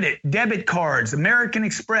 credit, debit cards, American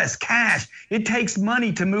Express, cash. It takes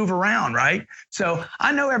money to move around, right? So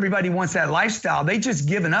I know everybody wants that lifestyle. They just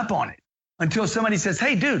given up on it until somebody says,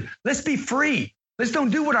 hey, dude, let's be free. Let's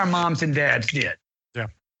don't do what our moms and dads did. Yeah.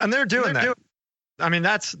 And they're doing that. I mean,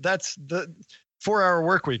 that's the 4-hour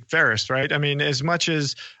work week, Ferris, right? I mean, as much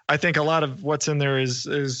as I think a lot of what's in there is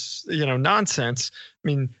nonsense. I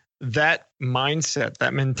mean, that mindset,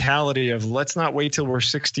 that mentality of let's not wait till we're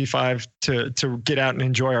 65 to get out and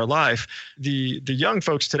enjoy our life. The young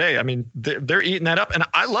folks today, I mean, they're eating that up, and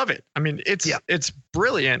I love it. I mean, it's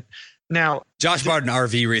brilliant. Now, Josh bought an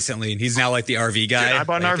RV recently, and he's now like the RV guy. Dude, I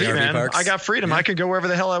bought an RV, man. Parks. I got freedom. Yeah. I can go wherever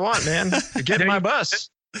the hell I want, man. Get in my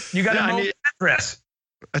bus. You got a mobile address.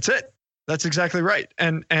 That's it. That's exactly right.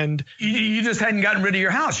 And you just hadn't gotten rid of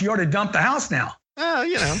your house. You ought to dump the house now.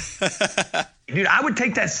 Dude, I would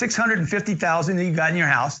take that $650,000 that you got in your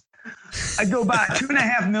house. I'd go buy a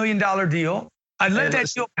 $2.5 million deal. I'd let that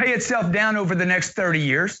deal pay itself down over the next 30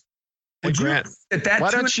 years. Hey, Grant,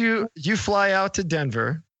 why don't you fly out to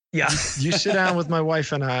Denver? Yeah. You sit down with my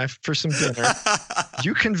wife and I for some dinner.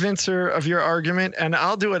 You convince her of your argument, and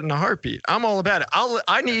I'll do it in a heartbeat. I'm all about it.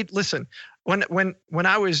 Listen, when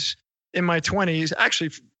I was in my 20s,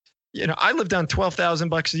 actually, I lived on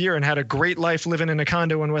 $12,000 a year and had a great life living in a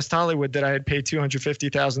condo in West Hollywood that I had paid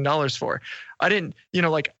 $250,000 for. I didn't,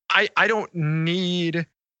 I don't need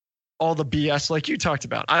all the BS like you talked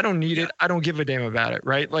about. I don't need it. I don't give a damn about it,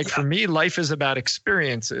 right? Like for me, life is about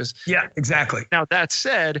experiences. Yeah, exactly. Now that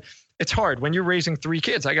said, it's hard when you're raising 3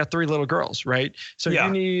 kids. I got 3 little girls, right? So you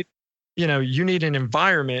need an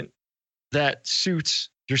environment that suits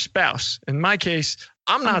your spouse. In my case,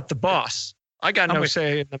 I'm not the boss. I got no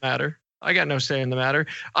say in the matter.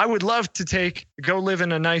 I would love to go live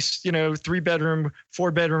in a nice, 3-bedroom,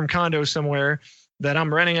 4-bedroom condo somewhere that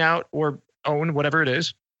I'm renting out or own, whatever it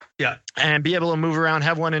is. Yeah. And be able to move around,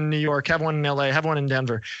 have one in New York, have one in LA, have one in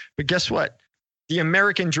Denver. But guess what? The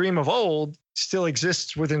American dream of old still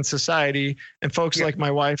exists within society. And folks like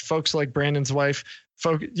my wife, folks like Brandon's wife,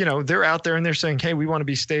 they're out there and they're saying, hey, we want to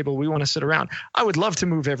be stable. We want to sit around. I would love to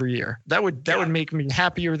move every year. That would make me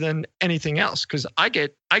happier than anything else. Cause I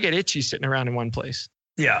get itchy sitting around in one place.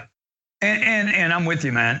 Yeah. And I'm with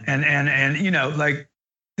you, man. And like,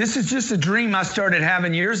 this is just a dream I started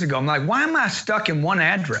having years ago. I'm like, why am I stuck in one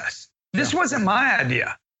address? This wasn't my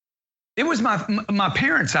idea. It was my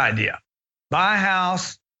parents' idea. Buy a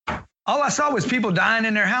house. All I saw was people dying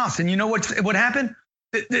in their house. And you know what happened?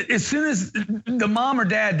 As soon as the mom or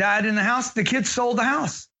dad died in the house, the kids sold the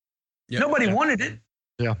house. Yep. Nobody wanted it.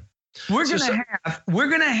 Yeah. We're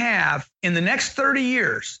going to have in the next 30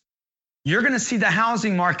 years, you're going to see the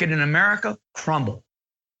housing market in America crumble.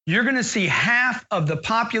 You're going to see half of the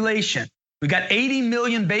population. We got 80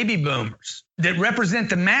 million baby boomers that represent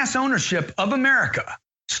the mass ownership of America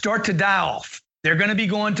start to die off. They're going to be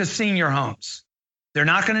going to senior homes. They're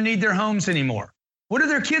not going to need their homes anymore. What are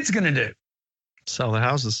their kids going to do? Sell the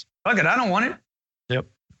houses. Fuck it, I don't want it. Yep.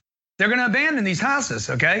 They're going to abandon these houses,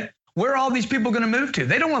 okay? Where are all these people going to move to?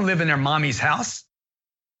 They don't want to live in their mommy's house,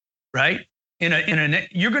 right?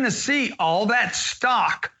 You're going to see all that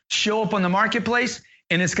stock show up on the marketplace,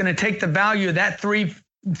 and it's going to take the value of that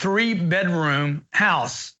three-bedroom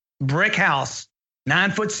house, brick house,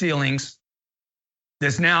 9-foot ceilings,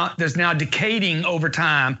 that's now decaying over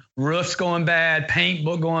time. Roofs going bad, paint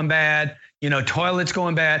going bad, toilets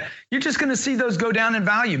going bad. You're just going to see those go down in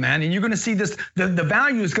value, man. And you're going to see this, the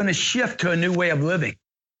value is going to shift to a new way of living.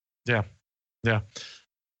 Yeah. Yeah.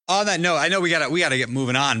 On that note, I know we gotta get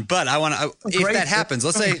moving on, but I want to, if that happens,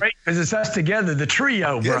 let's say, because it's us together, the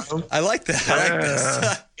trio, bro. I like that. I like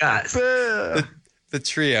this. Guys. The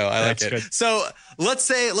trio. I like it. Good. So let's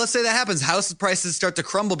say that happens. House prices start to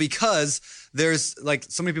crumble because there's like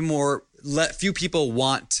so many people few people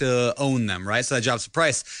want to own them, right? So that drops the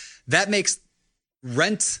price. That makes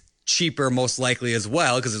rent cheaper most likely as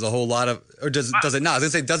well, because there's a whole lot of, or does it not? I was gonna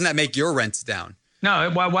say, doesn't that make your rents down?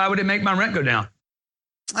 No, why would it make my rent go down?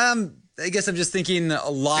 I guess I'm just thinking a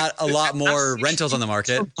lot more rentals on the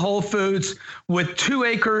market. Whole Foods with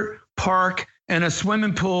 2-acre park and a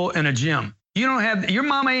swimming pool and a gym. You don't have, your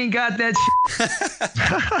mama ain't got that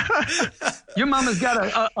shit. Your mama's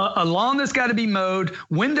got a lawn that's got to be mowed,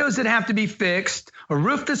 windows that have to be fixed, a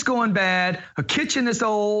roof that's going bad, a kitchen that's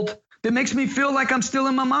old, that makes me feel like I'm still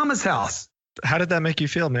in my mama's house. How did that make you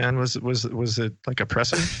feel, man? Was it like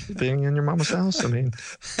oppressive being in your mama's house? I mean,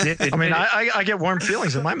 I get warm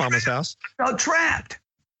feelings in my mama's house. I felt trapped.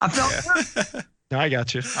 No, I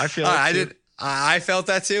got you. I feel I felt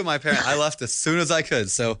that too. My parents, I left as soon as I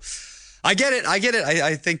could. So I get it.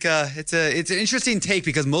 I think it's an interesting take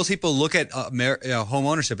because most people look at home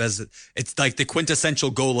ownership as it's like the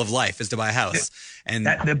quintessential goal of life is to buy a house. And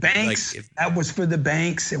the banks, that was for the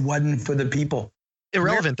banks. It wasn't for the people.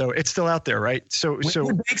 Irrelevant though. It's still out there, right? So where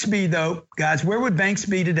would banks be though, guys? Where would banks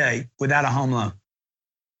be today without a home loan?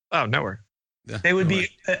 Oh, nowhere. They would be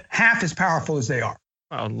half as powerful as they are.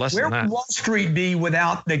 Oh, less Where than that. would Wall Street be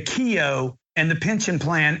without the KEO and the pension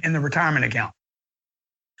plan and the retirement account?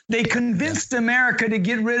 They convinced America to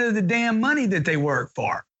get rid of the damn money that they work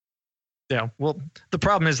for. Yeah, well, the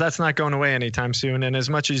problem is that's not going away anytime soon. And as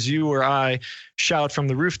much as you or I shout from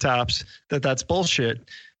the rooftops that that's bullshit,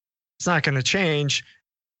 it's not going to change.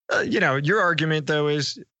 Your argument, though,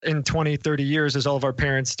 is in 20, 30 years, as all of our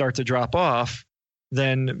parents start to drop off,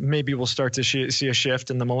 then maybe we'll start to see a shift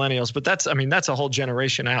in the millennials. But that's a whole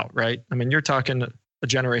generation out, right? I mean, you're talking a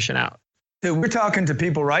generation out. Dude, we're talking to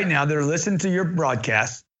people right now that are listening to your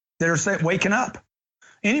broadcast that are waking up.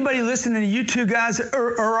 Anybody listening to you two guys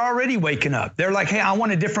are already waking up. They're like, hey, I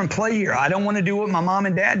want a different play here. I don't want to do what my mom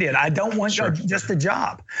and dad did. I don't want just a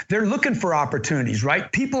job. They're looking for opportunities,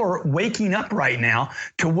 right? People are waking up right now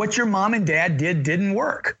to what your mom and dad didn't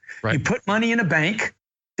work. Right. You put money in a bank.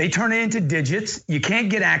 They turn it into digits. You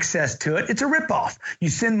can't get access to it. It's a ripoff. You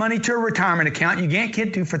send money to a retirement account you can't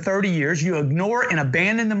get to for 30 years. You ignore and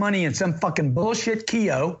abandon the money in some fucking bullshit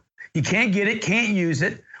KEO. You can't get it, can't use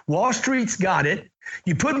it. Wall Street's got it.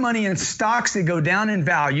 You put money in stocks that go down in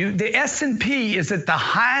value. The S&P is at the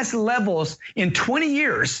highest levels in 20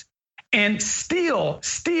 years and still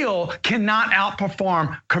cannot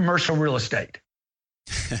outperform commercial real estate.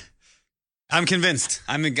 I'm convinced.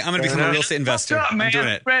 I'm going to become a real estate investor. What's up, man? I'm doing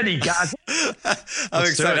it. Ready, guys. I'm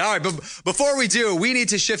excited. All right, but before we do, we need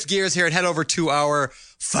to shift gears here and head over to our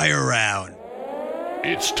fire round.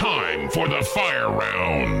 It's time for the fire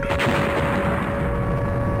round.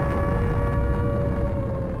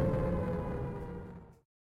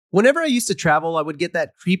 Whenever I used to travel, I would get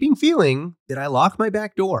that creeping feeling that I lock my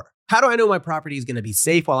back door. How do I know my property is going to be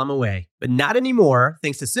safe while I'm away? But not anymore,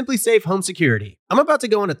 thanks to SimpliSafe Home Security. I'm about to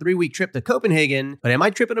go on a 3-week trip to Copenhagen, but am I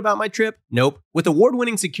tripping about my trip? Nope. With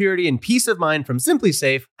award-winning security and peace of mind from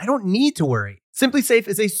SimpliSafe, I don't need to worry. SimpliSafe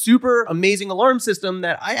is a super amazing alarm system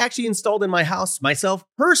that I actually installed in my house myself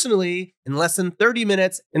personally in less than 30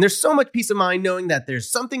 minutes. And there's so much peace of mind knowing that there's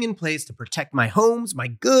something in place to protect my homes, my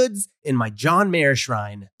goods, and my John Mayer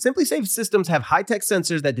shrine. SimpliSafe systems have high-tech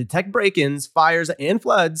sensors that detect break-ins, fires, and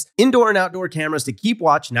floods, indoor and outdoor cameras to keep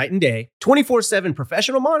watch night and day, 24/7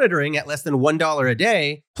 professional monitoring at less than $1 a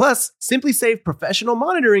day. Plus, SimpliSafe professional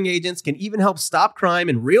monitoring agents can even help stop crime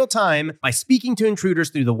in real time by speaking to intruders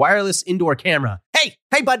through the wireless indoor camera.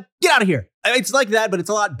 Hey, bud, get out of here. It's like that, but it's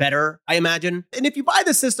a lot better, I imagine. And if you buy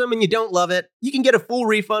the system and you don't love it, you can get a full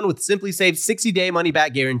refund with SimpliSafe's 60-day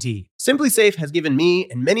money-back guarantee. SimpliSafe has given me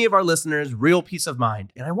and many of our listeners real peace of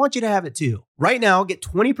mind, and I want you to have it too. Right now, get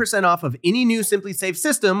 20% off of any new SimpliSafe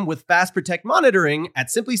system with Fast Protect monitoring at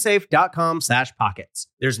simplisafe.com/pockets.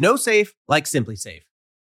 There's no safe like SimpliSafe.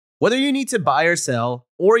 Whether you need to buy or sell,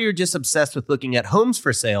 or you're just obsessed with looking at homes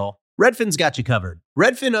for sale, Redfin's got you covered.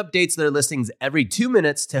 Redfin updates their listings every 2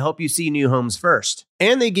 minutes to help you see new homes first.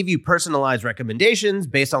 And they give you personalized recommendations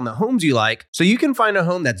based on the homes you like, so you can find a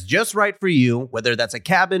home that's just right for you, whether that's a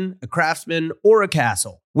cabin, a craftsman, or a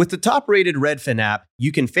castle. With the top-rated Redfin app,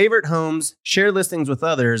 you can favorite homes, share listings with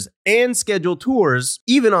others, and schedule tours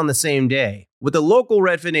even on the same day, with a local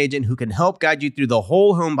Redfin agent who can help guide you through the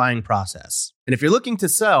whole home buying process. And if you're looking to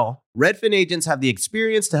sell, Redfin agents have the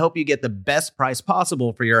experience to help you get the best price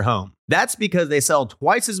possible for your home. That's because they sell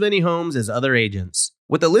twice as many homes as other agents.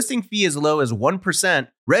 With a listing fee as low as 1%,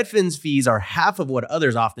 Redfin's fees are half of what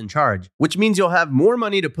others often charge, which means you'll have more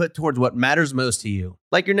money to put towards what matters most to you,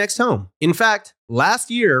 like your next home. In fact,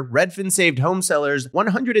 last year, Redfin saved home sellers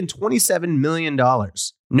 $127 million.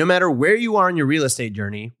 No matter where you are in your real estate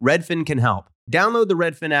journey, Redfin can help. Download the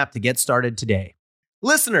Redfin app to get started today.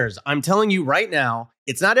 Listeners, I'm telling you right now,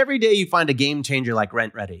 it's not every day you find a game changer like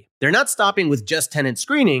RentRedi. They're not stopping with just tenant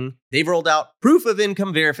screening. They've rolled out proof of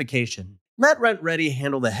income verification. Let RentRedi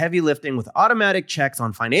handle the heavy lifting with automatic checks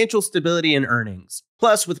on financial stability and earnings.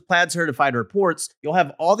 Plus, with Plaid certified reports, you'll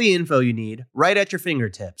have all the info you need right at your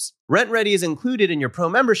fingertips. RentRedi is included in your pro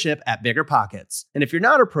membership at Bigger Pockets. And if you're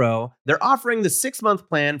not a pro, they're offering the 6-month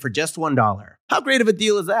plan for just $1. How great of a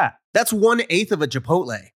deal is that? That's 1/8 of a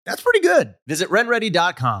Chipotle. That's pretty good. Visit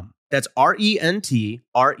rentredi.com. That's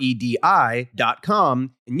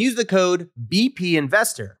RENTREDI.com and use the code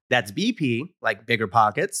BPInvestor. That's BP, like Bigger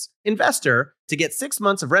Pockets, Investor, to get 6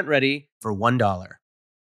 months of RentRedi for $1.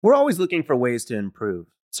 We're always looking for ways to improve,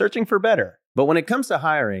 searching for better. But when it comes to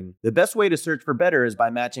hiring, the best way to search for better is by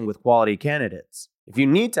matching with quality candidates. If you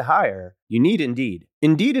need to hire, you need Indeed.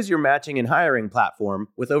 Indeed is your matching and hiring platform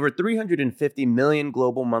with over 350 million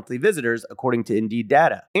global monthly visitors according to Indeed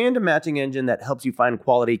data, and a matching engine that helps you find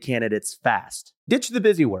quality candidates fast. Ditch the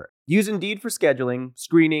busy work. Use Indeed for scheduling,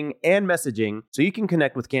 screening, and messaging so you can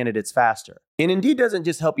connect with candidates faster. And Indeed doesn't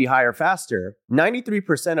just help you hire faster.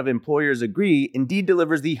 93% of employers agree Indeed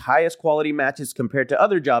delivers the highest quality matches compared to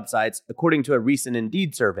other job sites, according to a recent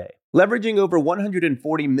Indeed survey. Leveraging over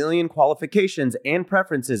 140 million qualifications and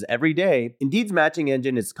preferences every day, Indeed's matching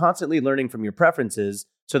engine is constantly learning from your preferences,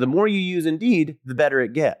 so the more you use Indeed, the better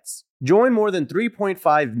it gets. Join more than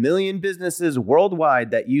 3.5 million businesses worldwide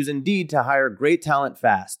that use Indeed to hire great talent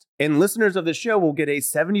fast. And listeners of the show will get a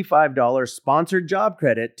 $75 sponsored job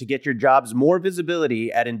credit to get your jobs more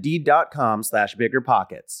visibility at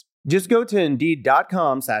Indeed.com/biggerpockets. Just go to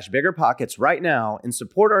Indeed.com/biggerpockets right now and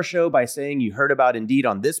support our show by saying you heard about Indeed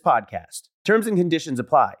on this podcast. Terms and conditions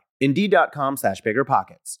apply.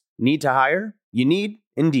 Indeed.com/biggerpockets. Need to hire? You need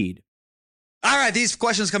Indeed. All right, these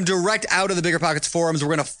questions come direct out of the Bigger Pockets forums.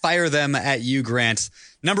 We're going to fire them at you, Grant.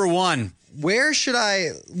 Number one, where should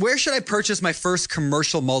I purchase my first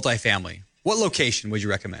commercial multifamily? What location would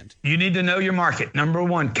you recommend? You need to know your market. Number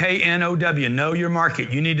one, KNOW, know your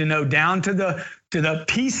market. You need to know down to the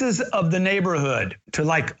pieces of the neighborhood, to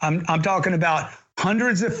like, I'm talking about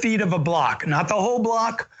hundreds of feet of a block, not the whole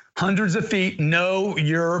block, hundreds of feet. Know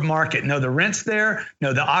your market. Know the rents there,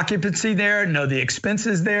 know the occupancy there, know the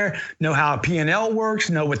expenses there, know how a P&L works,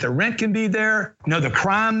 know what the rent can be there, know the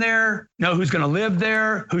crime there, know who's going to live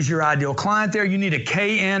there, who's your ideal client there. You need a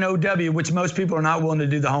KNOW, which most people are not willing to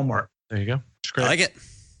do the homework. There you go. It's great. I like it.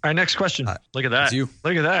 All right, next question. Look at that. You.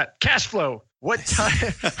 Look at that. Cash flow. What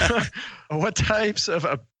types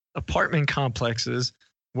of apartment complexes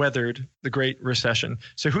weathered the Great Recession?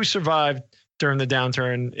 So who survived during the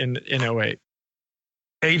downturn in 08?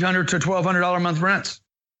 $800 to $1,200 a month rents.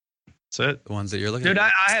 That's it. The ones that you're looking Dude,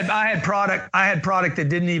 at. I had product that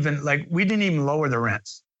didn't even, like, we didn't even lower the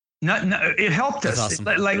rents. No, it helped us. That's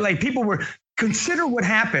awesome. Like people were, consider what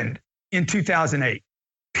happened in 2008.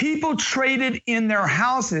 People traded in their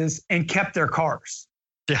houses and kept their cars.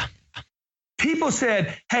 Yeah. People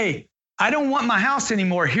said, hey, I don't want my house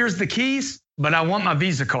anymore. Here's the keys, but I want my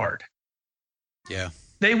Visa card. Yeah.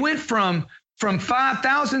 They went from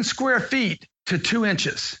 5,000 square feet to 2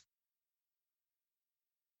 inches.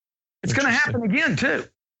 It's going to happen again, too.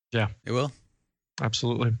 Yeah, it will.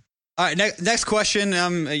 Absolutely. All right. Next question.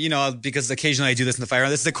 Because occasionally I do this in the fire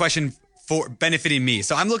round. This is a question for benefiting me.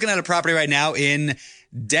 So I'm looking at a property right now in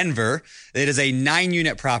Denver. It is a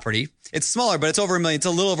 9-unit property. It's smaller, but it's over $1 million. It's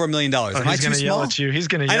a little over $1 million. Am I too small? Yell at you. He's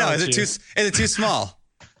going to yell at you. Is it too small?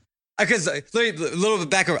 Because a little bit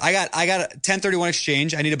back over, I got a 1031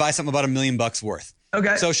 exchange. I need to buy something about $1 million worth.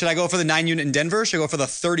 Okay. So should I go for the 9-unit in Denver? Should I go for the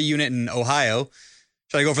 30-unit in Ohio?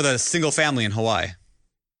 Should I go for the single family in Hawaii?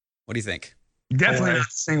 What do you think? Definitely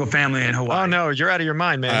not single family in Hawaii. Oh no, you're out of your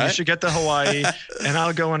mind, man. Right. You should get to Hawaii, and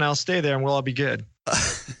I'll go and I'll stay there, and we'll all be good.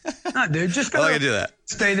 No, dude, just go. I can do that.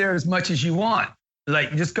 Stay there as much as you want.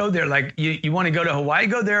 Like, just go there. Like, you want to go to Hawaii?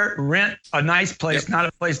 Go there. Rent a nice place, not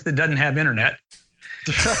a place that doesn't have internet.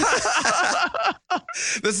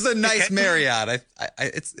 This is a nice Marriott.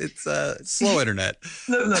 It's slow internet.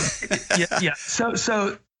 Look, yeah.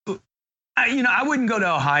 So, I wouldn't go to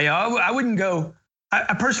Ohio. I wouldn't go.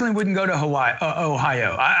 I personally wouldn't go to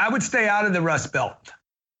Ohio. I would stay out of the Rust Belt.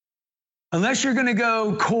 Unless you're going to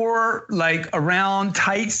go core, like around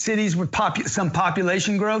tight cities with some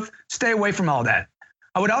population growth, stay away from all that.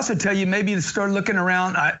 I would also tell you maybe to start looking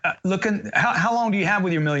around. How long do you have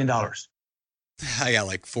with your $1 million? I got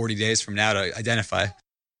like 40 days from now to identify.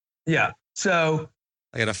 Yeah. So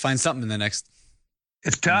I got to find something in the next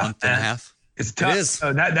month and a half. It's tough. It is.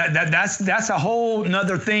 So that's a whole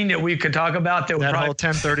nother thing that we could talk about. That whole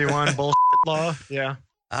 1031 bullshit law. Yeah.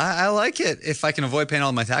 I like it if I can avoid paying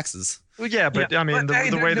all my taxes. Well, yeah, but I mean,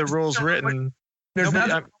 the way the rule's written. There's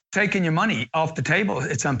nothing taking your money off the table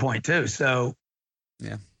at some point, too. So,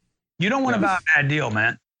 yeah. You don't want to buy a bad deal,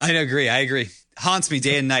 man. I agree. Haunts me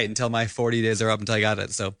day and night until my 40 days are up until I got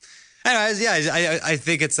it. So, anyways, yeah, I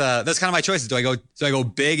think it's that's kind of my choices. Do I go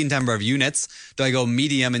big in terms of units? Do I go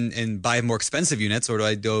medium and buy more expensive units, or do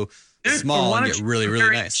I go small and get really,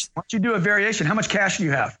 really nice? Why don't you do a variation? How much cash do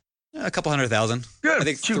you have? A couple $100,000. Good. I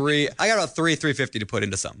think I got about $350 to put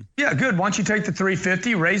into something. Yeah, good. Why don't you take the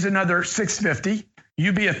 $350, raise another $650?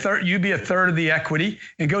 You be a third of the equity,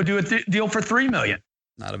 and go do a deal for $3 million.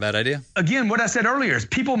 Not a bad idea. Again, what I said earlier is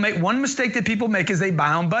one mistake that people make is they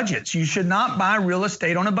buy on budgets. You should not buy real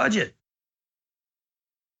estate on a budget.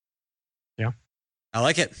 Yeah. I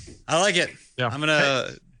like it. Yeah. I'm gonna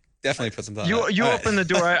definitely put some thought. You open the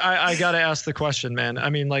door. I got to ask the question, man. I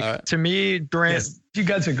mean, like to me, Grant, Yes, you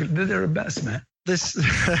guys are good. They're the best, man. this, the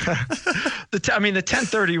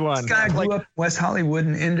 1031. This guy grew like, up in West Hollywood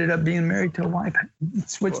and ended up being married to a wife.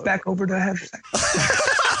 Switched back over to have sex.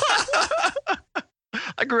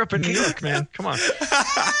 I grew up in New York, man. Come on.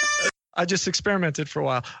 I just experimented for a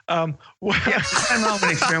while. Yeah, nothing wrong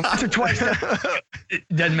with experiment. Once or twice, it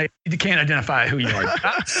doesn't make you can't identify who you are.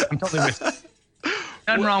 I'm totally with you.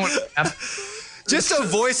 Nothing wrong with it. Just so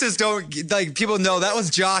voices don't like people know that was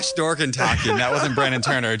Josh Dorkin talking. That wasn't Brandon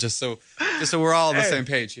Turner. Just so we're all on the same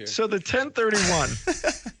page here. So the 1031,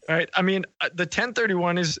 right? I mean, the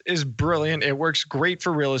 1031 is brilliant. It works great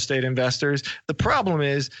for real estate investors. The problem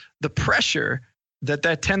is the pressure that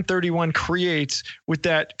 1031 creates with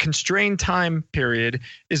that constrained time period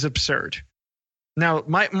is absurd. Now,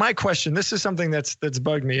 my question, this is something that's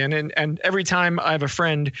bugged me. And every time I have a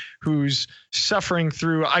friend who's suffering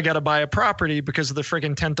through, I got to buy a property because of the friggin'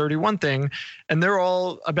 1031 thing, and they're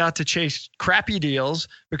all about to chase crappy deals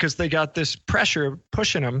because they got this pressure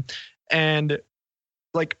pushing them. And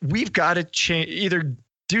like, we've got to change, either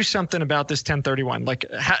do something about this 1031, like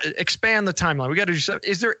expand the timeline. We got to do something.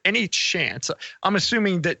 Is there any chance? I'm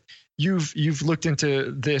assuming that you've looked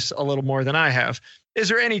into this a little more than I have. Is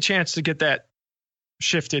there any chance to get that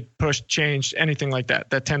shifted, pushed, changed, anything like that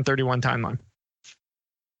 1031 timeline?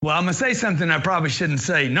 Well, I'm going to say something I probably shouldn't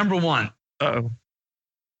say. Number one,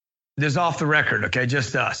 this is off the record, okay?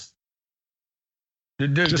 Just us.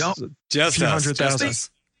 Dude, just us.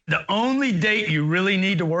 The only date you really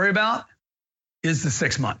need to worry about is the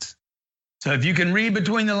 6 months. So if you can read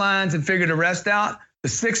between the lines and figure the rest out, the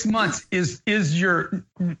 6 months is your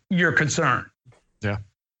concern. Yeah.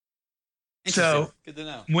 So good to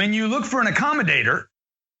know. When you look for an accommodator,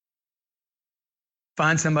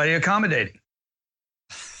 find somebody accommodating.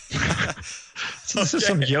 So this is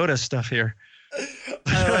some Yoda stuff here.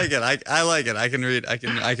 I like it. I like it. I can read. I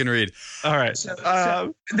can read. All right.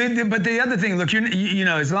 But the other thing, look, you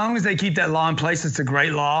know, as long as they keep that law in place, it's a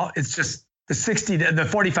great law. It's just the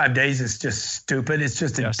 45 days is just stupid. It's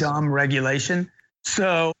just a dumb regulation.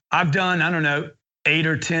 So I've done, I don't know, 8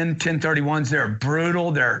 or 10 1031s. They're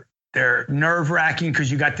brutal. They're nerve wracking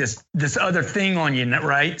because you got this other thing on you,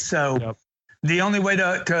 right? So the only way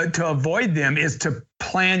to avoid them is to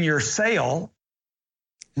plan your sale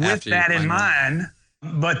with that in mind.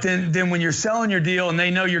 But then when you're selling your deal and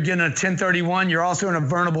they know you're getting a 1031, you're also in a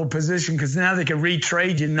vulnerable position because now they can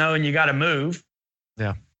retrade you, and you got to move.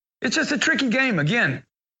 Yeah. It's just a tricky game. Again,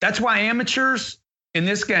 that's why amateurs in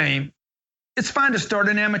this game, it's fine to start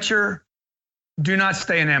an amateur. Do not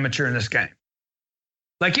stay an amateur in this game.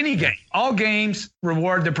 Like any game, all games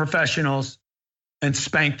reward the professionals and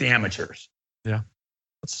spank the amateurs. Yeah.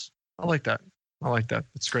 I like that.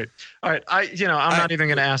 That's great. All right. I'm not even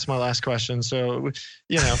going to ask my last question. So, all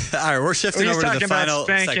right, we're shifting over to the final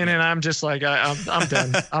spanking segment. And I'm just like, I'm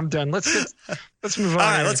done. I'm done. Let's move on.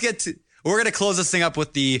 All right, we're going to close this thing up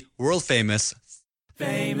with the world famous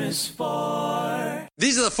four.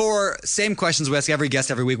 These are the 4 same questions we ask every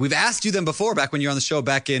guest every week. We've asked you them before, back when you were on the show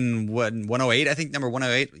back in 108, I think, number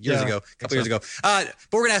 108 years ago, a couple years ago. But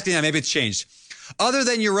we're going to ask you now, maybe it's changed. Other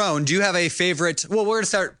than your own, do you have a favorite? Well, we're going to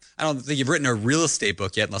start. I don't think you've written a real estate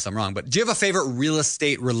book yet, unless I'm wrong, but do you have a favorite real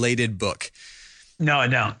estate related book? No, I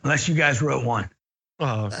don't, unless you guys wrote one.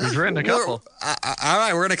 Oh, we've written a couple. All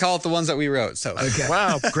right, we're going to call it the ones that we wrote. So, okay.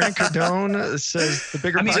 Wow, Grant Cardone says the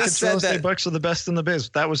bigger pockets real estate books are the best in the biz.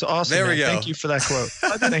 That was awesome. There we go. Thank you for that quote.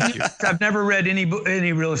 Thank you. I've never read any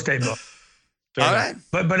real estate book. All right,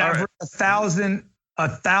 but I've read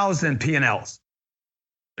 1,000 P&Ls.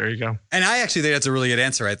 There you go. And I actually think that's a really good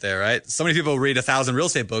answer right there. Right, so many people read 1,000 real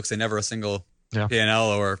estate books and never a single P&L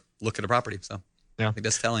or look at a property. So I think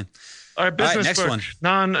that's telling. All right, business next book. one.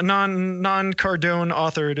 Non-Cardone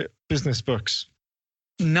authored business books.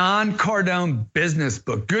 Non-Cardone business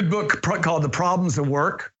book. Good book called The Problems of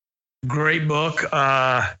Work. Great book.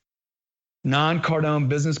 Non-Cardone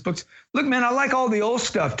business books. Look, man, I like all the old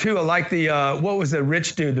stuff too. I like the what was the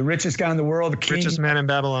rich dude, the richest guy in the world, the king. Richest Man in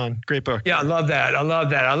Babylon. Great book. Yeah, I love that.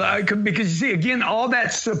 Because you see, again, all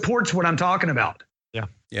that supports what I'm talking about. Yeah.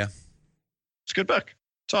 It's a good book.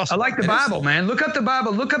 It's awesome. I like the Bible, man. Look up the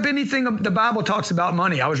Bible. Look up anything the Bible talks about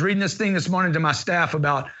money. I was reading this thing this morning to my staff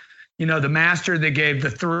about, the master that gave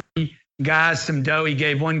the 3 guys some dough. He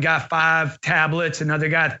gave one guy 5 tablets, another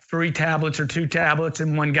guy 3 tablets or 2 tablets,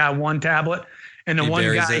 and one guy 1 tablet. And the one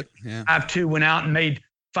guy, 5-2, went out and made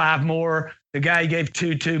 5 more. The guy he gave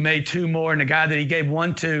 2 made 2 more. And the guy that he gave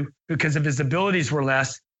 1 to, because of his abilities were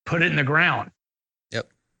less, put it in the ground. Yep.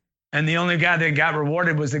 And the only guy that got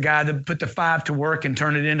rewarded was the guy that put the 5 to work and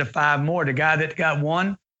turned it into 5 more. The guy that got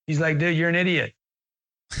 1, he's like, dude, you're an idiot.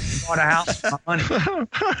 You bought a house for my money.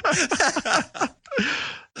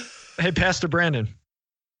 Hey, Pastor Brandon,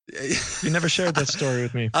 you never shared that story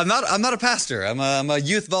with me. I'm not a pastor. I'm a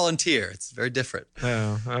youth volunteer. It's very different.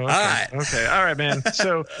 Oh, okay. All right. Okay. All right, man.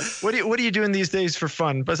 So what are you doing these days for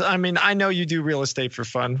fun? But I mean, I know you do real estate for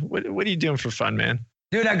fun. What are you doing for fun, man?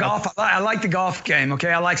 Dude, I golf. I like the golf game.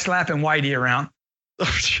 Okay. I like slapping Whitey around.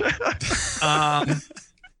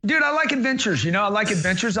 Dude, I like adventures. I like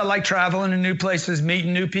adventures. I like traveling to new places,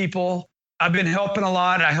 meeting new people. I've been helping a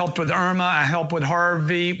lot. I helped with Irma. I helped with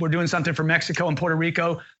Harvey. We're doing something for Mexico and Puerto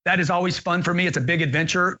Rico. That is always fun for me. It's a big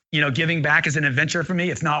adventure. Giving back is an adventure for me.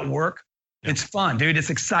 It's not work. Yeah. It's fun, dude. It's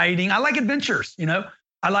exciting. I like adventures.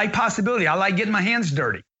 I like possibility. I like getting my hands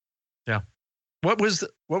dirty. Yeah. What was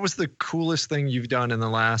the coolest thing you've done in the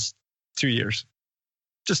last 2 years?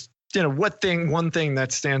 Just, one thing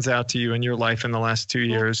that stands out to you in your life in the last 2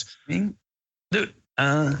 years? Dude,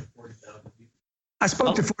 I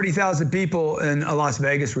spoke to 40,000 people in Las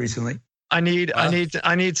Vegas recently. I need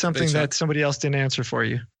something that somebody else didn't answer for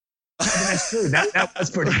you. That's true. That was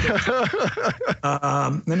pretty good.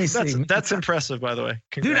 Let me see. That's impressive, by the way.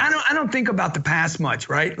 Dude, I don't think about the past much,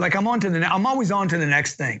 right? Like I'm always on to the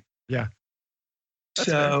next thing. Yeah.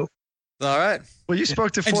 So. All right. Well, you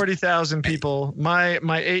spoke to 40,000 people. My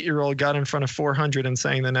 8-year-old got in front of 400 and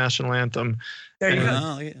sang the national anthem. There you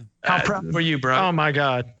go. Yeah. How proud were you, bro? Oh my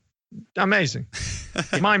God. Amazing.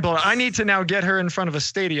 Mind blowing. I need to now get her in front of a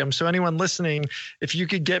stadium. So anyone listening, if you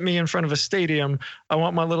could get me in front of a stadium, I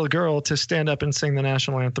want my little girl to stand up and sing the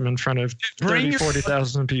national anthem in front of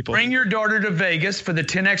 40,000 people. Bring your daughter to Vegas for the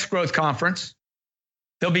 10X Growth Conference.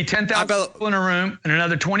 There'll be 10,000 people in a room and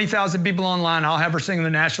another 20,000 people online. I'll have her sing the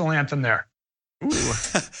national anthem there. Ooh.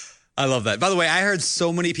 I love that. By the way, I heard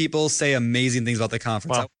so many people say amazing things about the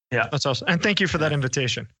conference. Wow. Yeah, that's awesome. And thank you for that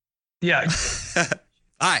invitation. Yeah. All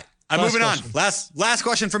right. I'm moving on. Last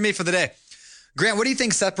question for me for the day. Grant, what do you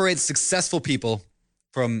think separates successful people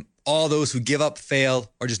from all those who give up, fail,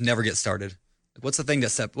 or just never get started? What's the thing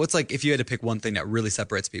that what's like if you had to pick one thing that really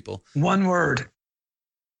separates people? One word.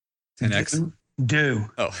 10X. Do.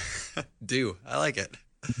 Oh, do. I like it.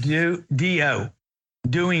 Do. D-O.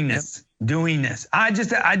 Doingness. Doingness.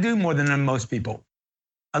 I do more than most people.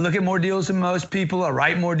 I look at more deals than most people. I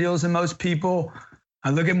write more deals than most people. I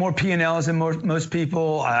look at more P&Ls than most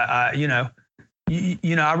people. I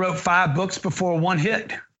wrote 5 books before one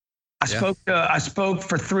hit. I spoke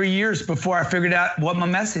for 3 years before I figured out what my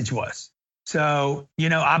message was. So,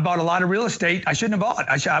 I bought a lot of real estate. I shouldn't have bought.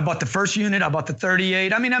 I bought the first unit. I bought the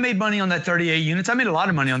 38. I mean, I made money on that 38 units. I made a lot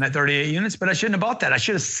of money on that 38 units, but I shouldn't have bought that. I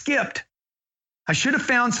should have skipped. I should have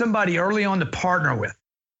found somebody early on to partner with.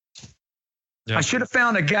 Yeah. I should have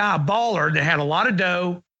found a guy, a baller that had a lot of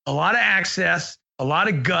dough, a lot of access, a lot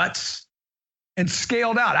of guts, and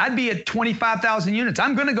scaled out. I'd be at 25,000 units.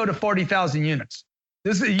 I'm going to go to 40,000 units.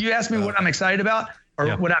 You asked me what I'm excited about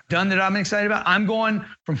or what I've done that I'm excited about. I'm going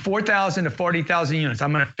from 4,000 to 40,000 units.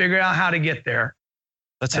 I'm going to figure out how to get there.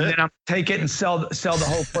 That's and it. Then I'm take it and sell the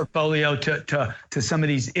whole portfolio to some of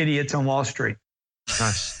these idiots on Wall Street.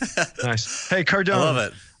 Nice. Hey, Cardone. I love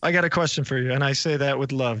it. I got a question for you, and I say that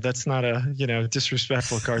with love. That's not a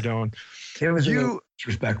disrespectful, Cardone. It was a little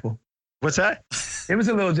disrespectful. What's that? It was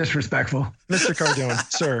a little disrespectful. Mr.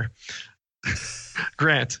 Cardone, sir.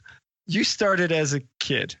 Grant, you started as a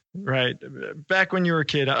kid, right? Back when you were a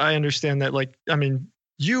kid, I understand that,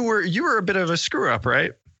 you were a bit of a screw up,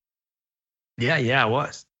 right? Yeah, I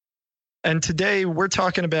was. And today we're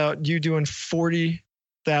talking about you doing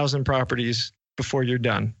 40,000 properties before you're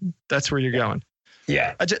done. That's where you're going.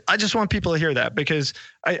 Yeah. I just want people to hear that because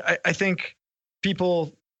I think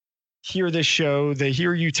people hear this show, they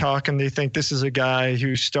hear you talk, and they think this is a guy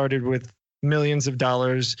who started with millions of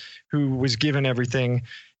dollars, who was given everything.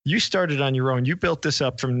 You started on your own. You built this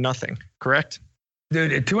up from nothing, correct?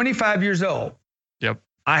 Dude, at 25 years old, yep,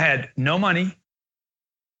 I had no money,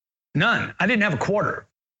 none. I didn't have a quarter.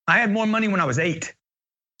 I had more money when I was 8.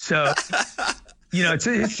 So,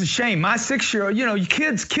 it's a shame. My 6-year-old,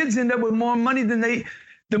 kids end up with more money than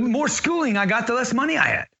the more schooling I got, the less money I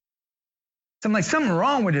had. So I'm like, something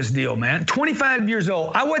wrong with this deal, man. 25 years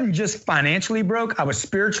old. I wasn't just financially broke. I was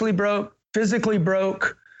spiritually broke, physically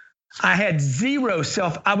broke. I had zero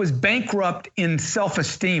I was bankrupt in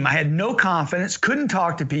self-esteem. I had no confidence, couldn't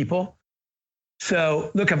talk to people.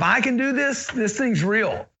 So look, if I can do this thing's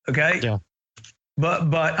real. Okay. Yeah.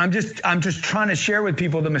 But I'm just trying to share with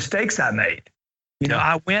people the mistakes I made.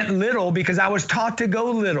 I went little because I was taught to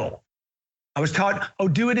go little. I was taught,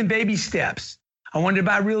 do it in baby steps. I wanted to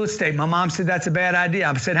buy real estate. My mom said, that's a bad idea.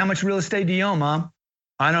 I said, how much real estate do you own, Mom?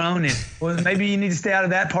 I don't own it. Well, maybe you need to stay out of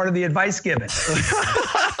that part of the advice given.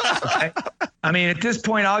 Okay? I mean, at this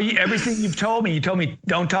point, everything you told me,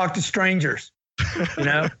 don't talk to strangers. You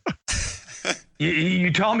know,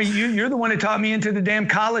 you told me, you're the one that taught me into the damn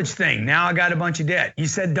college thing. Now I got a bunch of debt. You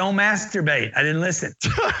said, don't masturbate. I didn't listen.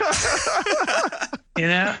 You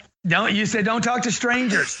know, you said, don't talk to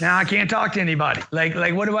strangers. Now I can't talk to anybody. Like,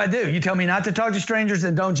 what do? You tell me not to talk to strangers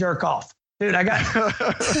and don't jerk off. Dude, I got,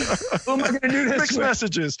 who am I going to do this Mixed with?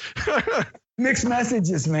 messages. Mixed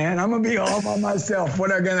messages, man. I'm going to be all by myself. You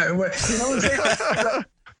know what I'm saying?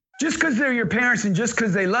 Just because they're your parents and just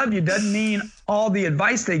because they love you doesn't mean all the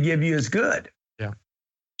advice they give you is good. Yeah.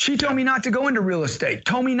 She told me not to go into real estate,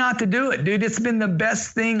 told me not to do it. Dude, it's been the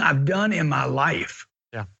best thing I've done in my life.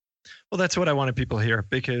 Yeah. Well, that's what I wanted people to hear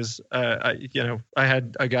because, I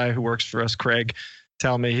had a guy who works for us, Craig,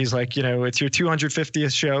 tell me, he's like, it's your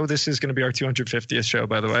 250th show. This is going to be our 250th show,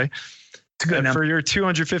 by the way. It's good for your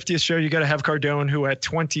 250th show, you got to have Cardone, who at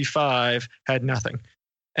 25 had nothing.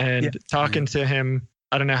 And talking to him,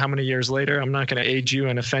 I don't know how many years later, I'm not going to age you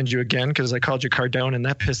and offend you again because I called you Cardone and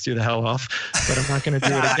that pissed you the hell off, but I'm not going to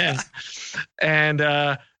do it again.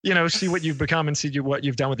 And, see what you've become and see what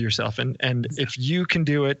you've done with yourself. And if you can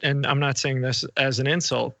do it, and I'm not saying this as an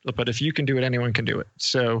insult, but if you can do it, anyone can do it.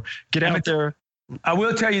 So get out there. I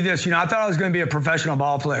will tell you this, I thought I was going to be a professional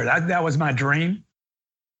ball player. That was my dream.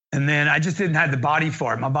 And then I just didn't have the body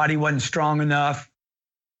for it. My body wasn't strong enough.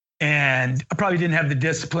 And I probably didn't have the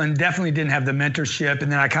discipline, definitely didn't have the mentorship.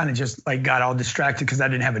 And then I kind of just got all distracted because I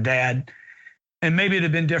didn't have a dad. And maybe it'd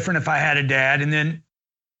have been different if I had a dad.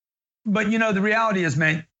 But the reality is,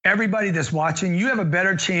 man, everybody that's watching, you have a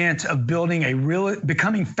better chance of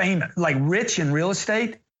becoming famous, like rich in real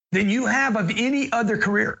estate than you have of any other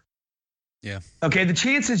career. Yeah. Okay. The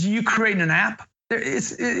chances of you creating an app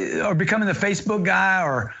or becoming the Facebook guy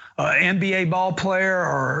or NBA ball player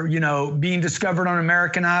or, being discovered on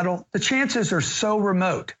American Idol, the chances are so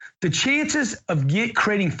remote. The chances of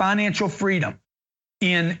creating financial freedom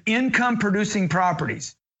in income producing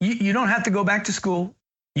properties, you don't have to go back to school.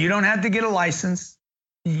 You don't have to get a license.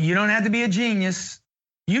 You don't have to be a genius.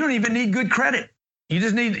 You don't even need good credit. You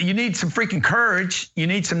need some freaking courage. You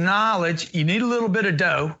need some knowledge. You need a little bit of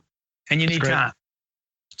dough. And you need time.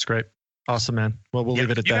 It's great. Awesome, man. Well, we'll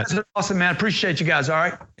leave it at that. Guys are awesome, man. Appreciate you guys. All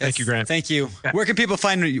right. Thank you, Grant. Thank you. Yeah. Where can people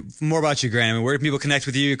find more about you, Grant? I mean, where can people connect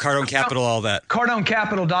with you? Cardone Capital, all that.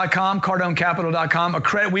 CardoneCapital.com.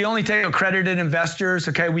 CardoneCapital.com. We only take accredited investors.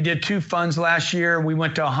 Okay. We did 2 funds last year. We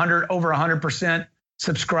went to over 100%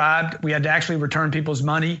 subscribed. We had to actually return people's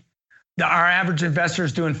money. Our average investor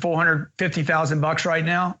is doing $450,000 right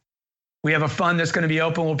now. We have a fund that's going to be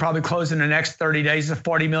open. We'll probably close in the next 30 days. It's a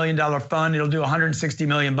 $40 million fund. It'll do $160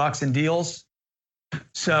 million in deals.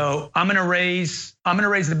 So I'm going to raise the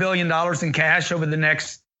 $1 billion in cash over the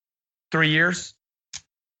next 3 years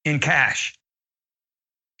in cash.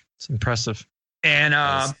 It's impressive. And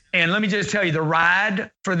let me just tell you, the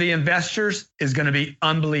ride for the investors is going to be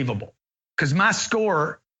unbelievable because my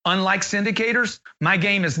score, unlike syndicators, my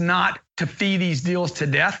game is not to fee these deals to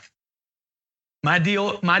death. My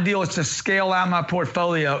deal is to scale out my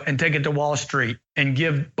portfolio and take it to Wall Street and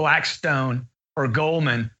give Blackstone or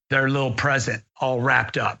Goldman their little present all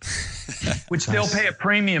wrapped up, which they'll pay a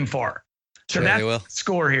premium for. So that's the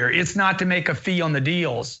score here. It's not to make a fee on the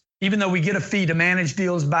deals, even though we get a fee to manage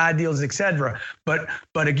deals, buy deals, et cetera. But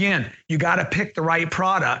again, you got to pick the right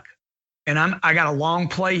product. And I got a long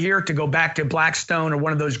play here to go back to Blackstone or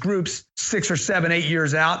one of those groups 6 or 7, 8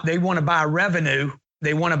 years out. They want to buy revenue.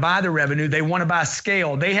 They want to buy the revenue. They want to buy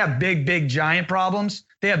scale. They have big, giant problems.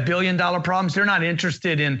 They have $1 billion problems. They're not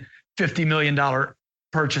interested in $50 million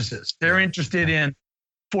purchases. They're interested in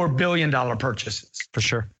 $4 billion purchases. For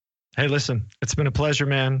sure. Hey, listen, it's been a pleasure,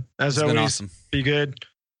 man. As always, been awesome. Be good.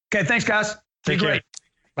 Okay, thanks, guys. Take care. Great.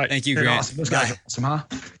 Bye. Thank you, Grant. Awesome. Those guys are awesome, huh?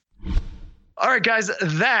 All right, guys,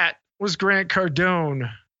 that was Grant Cardone.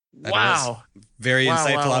 Wow. Very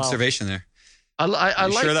insightful observation there. I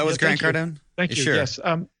like. Sure, that was Grant Cardone. Thank you. Sure? Yes.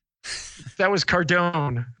 That was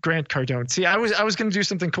Cardone, Grant Cardone. See, I was going to do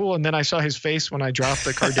something cool, and then I saw his face when I dropped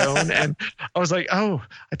the Cardone, and I was like, "Oh,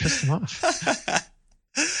 I pissed him off."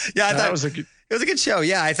 Yeah, I thought it was a good show.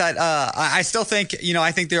 Yeah, I thought. I still think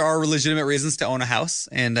I think there are legitimate reasons to own a house,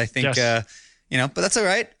 and I think but that's all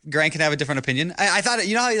right. Grant can have a different opinion. I thought,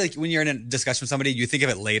 how like when you're in a discussion with somebody, you think of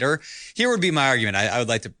it later. Here would be my argument. I would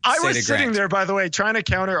like to. I was sitting there, by the way, trying to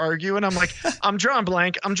counter argue, and I'm like, I'm drawing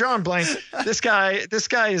blank. This guy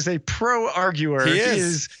is a pro arguer. He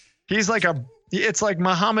is. He's like it's like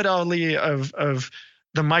Muhammad Ali of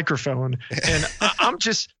the microphone, and I'm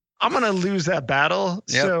I'm going to lose that battle.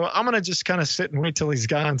 Yep. So I'm going to just kind of sit and wait till he's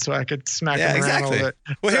gone so I could smack him around a little bit.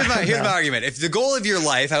 Well, here's my argument. If the goal of your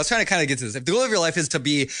life, I was trying to kind of get to this. If the goal of your life is to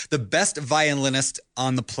be the best violinist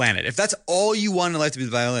on the planet, if that's all you want in life to be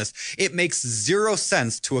the violinist, it makes zero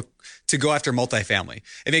sense to go after multifamily.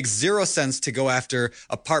 It makes zero sense to go after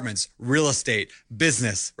apartments, real estate,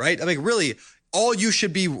 business, right? I mean, really, all you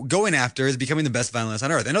should be going after is becoming the best violinist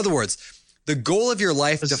on earth. In other words, the goal of your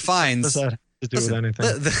life defines... To do with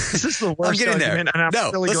anything. This is the worst argument, and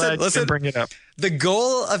I'm really glad you can bring it up. The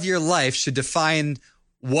goal of your life should define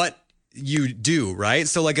what you do, right?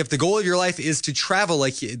 So like if the goal of your life is to travel,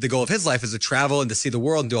 like the goal of his life is to travel and to see the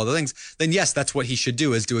world and do all the things, then yes, that's what he should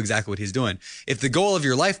do, is do exactly what he's doing. If the goal of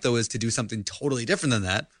your life, though, is to do something totally different than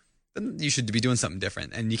that, then you should be doing something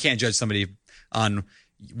different. And you can't judge somebody on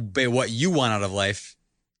what you want out of life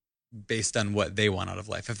based on what they want out of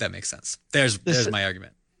life, if that makes sense. There's my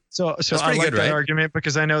argument. So I like that argument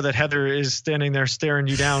because I know that Heather is standing there staring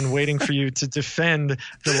you down, waiting for you to defend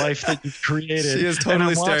the life that you created. She is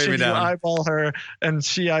totally staring me down. You eyeball her and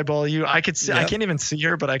she eyeball you. I could see. Yep. I can't even see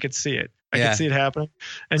her, but I could see it. I could see it happening.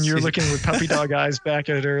 And you're looking with puppy dog eyes back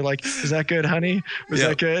at her, like, "Is that good, honey? Was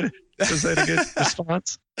that good? Was that a good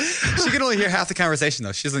response?" She can only hear half the conversation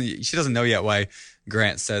though. She doesn't know yet why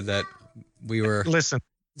Grant said that we were. Listen.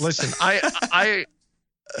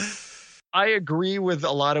 I agree with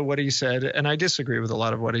a lot of what he said, and I disagree with a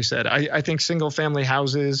lot of what he said. I think single family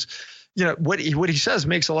houses, what he says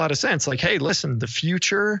makes a lot of sense. Like, hey, listen, the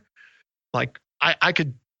future, like I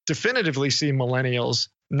could definitively see millennials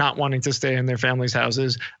not wanting to stay in their families'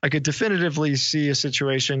 houses. I could definitively see a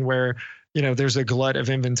situation where, there's a glut of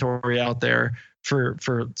inventory out there for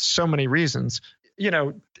so many reasons.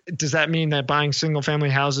 Does that mean that buying single family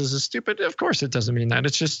houses is stupid? Of course it doesn't mean that.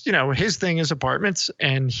 It's just, his thing is apartments,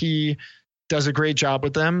 and he does a great job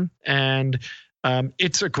with them. And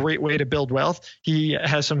it's a great way to build wealth. He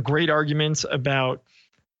has some great arguments about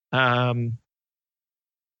how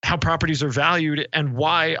properties are valued and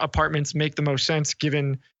why apartments make the most sense,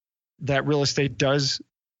 given that real estate does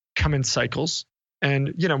come in cycles. And,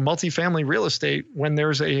 multifamily real estate, when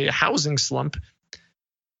there's a housing slump,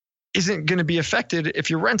 isn't going to be affected if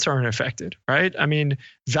your rents aren't affected, right? I mean,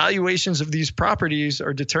 valuations of these properties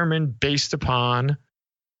are determined based upon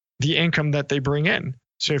the income that they bring in.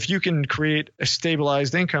 So if you can create a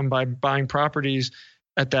stabilized income by buying properties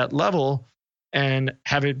at that level and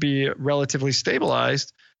have it be relatively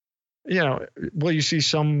stabilized, will you see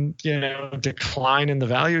some, decline in the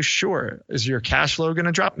value? Sure. Is your cash flow going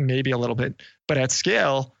to drop? Maybe a little bit, but at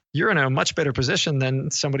scale, you're in a much better position than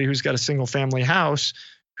somebody who's got a single family house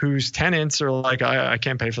whose tenants are like, I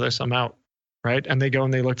can't pay for this, I'm out, right? And they go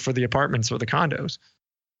and they look for the apartments or the condos.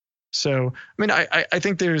 So, I mean, I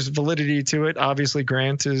think there's validity to it. Obviously,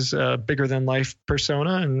 Grant is a bigger than life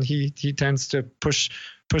persona, and he tends to push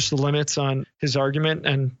the limits on his argument,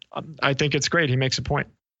 and I think it's great. He makes a point,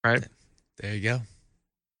 right? There you go.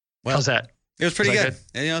 Well, how's that? It was pretty good.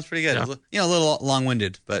 Yeah, it was pretty good. Yeah. It was, a little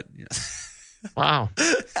long-winded, but Wow.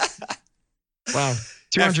 Wow.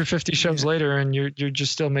 250 shows later, and you're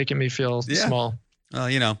just still making me feel small.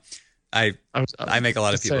 Well, I make a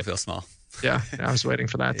lot of people feel small. Yeah, I was waiting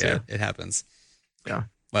for that too. Yeah, it happens. Yeah.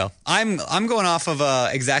 Well, I'm going off of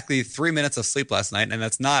exactly 3 minutes of sleep last night, and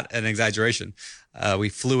that's not an exaggeration. We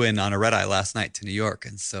flew in on a red eye last night to New York,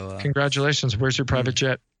 and so congratulations. Where's your private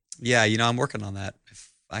jet? Yeah, I'm working on that. If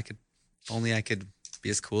I could be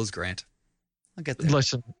as cool as Grant. I'll get there.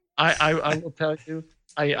 Listen, I will tell you,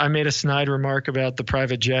 I made a snide remark about the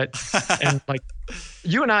private jet, and like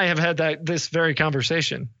you and I have had this very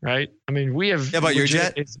conversation, right? I mean, we have. Yeah, about your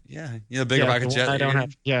jet. Bigger rocket jet. I don't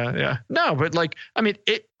have. Yeah. No, but like, I mean,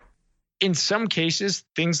 in some cases,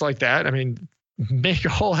 things like that, I mean, make a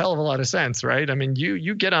whole hell of a lot of sense, right? I mean,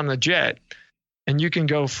 you get on the jet, and you can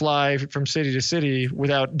go fly from city to city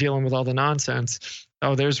without dealing with all the nonsense.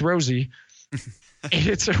 Oh, there's Rosie.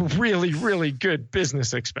 It's a really, really good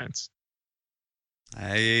business expense.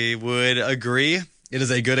 I would agree. It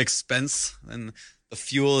is a good expense, and the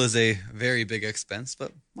fuel is a very big expense,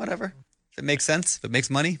 but whatever. If it makes sense, if it makes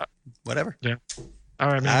money, whatever. Yeah. All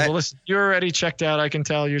right, man. Well, listen, you're already checked out. I can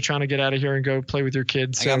tell you're trying to get out of here and go play with your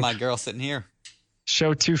kids. I got my girl sitting here.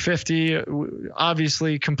 Show 250,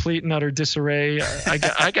 obviously complete and utter disarray.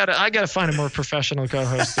 I gotta find a more professional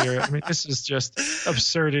co-host here. I mean, this is just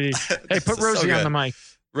absurdity. Hey, put Rosie on the mic.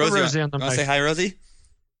 Rosie on the mic. Want to say hi, Rosie?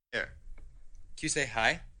 Here. Can you say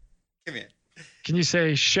hi? Come here. Can you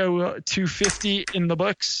say show 250 in the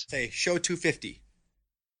books? Say show 250.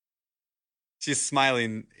 She's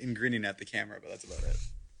smiling and grinning at the camera, but that's about it.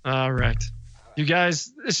 All right. You guys,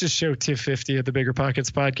 this is show 250 of the Bigger Pockets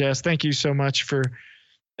podcast. Thank you so much for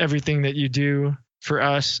everything that you do for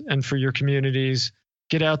us and for your communities.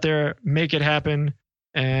 Get out there, make it happen.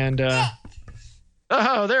 And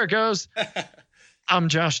oh, there it goes. I'm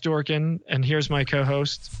Josh Dorkin, and here's my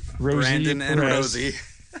co-host, Rosie Brandon and Perez. Rosie.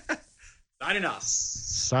 Signing off.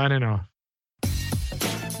 Signing off.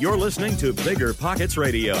 You're listening to Bigger Pockets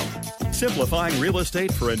Radio, simplifying real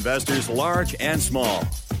estate for investors large and small.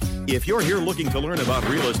 If you're here looking to learn about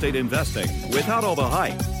real estate investing without all the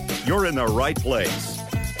hype, you're in the right place.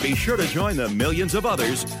 Be sure to join the millions of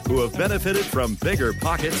others who have benefited from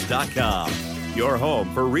BiggerPockets.com, your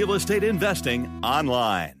home for real estate investing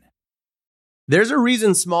online. There's a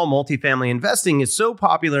reason small multifamily investing is so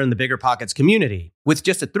popular in the Bigger Pockets community. With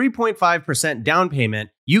just a 3.5% down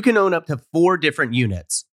payment, you can own up to 4 different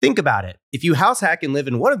units. Think about it. If you house hack and live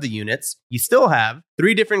in one of the units, you still have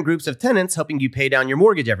 3 different groups of tenants helping you pay down your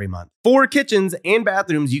mortgage every month, 4 kitchens and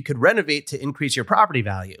bathrooms you could renovate to increase your property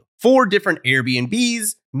value, 4 different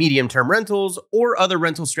Airbnbs, medium-term rentals, or other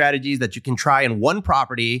rental strategies that you can try in one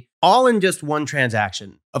property, all in just one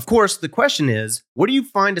transaction. Of course, the question is, where do you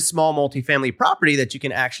find a small multifamily property that you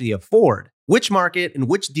can actually afford? Which market and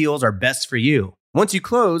which deals are best for you? Once you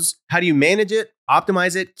close, how do you manage it,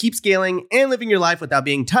 optimize it, keep scaling, and living your life without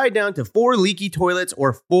being tied down to 4 leaky toilets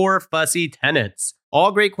or 4 fussy tenants?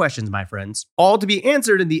 All great questions, my friends. All to be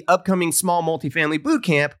answered in the upcoming Small Multifamily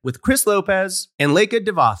Bootcamp with Chris Lopez and Leka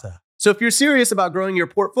Devatha. So if you're serious about growing your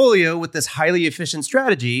portfolio with this highly efficient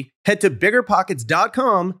strategy, head to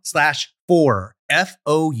biggerpockets.com/4,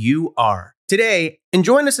 F-O-U-R, today and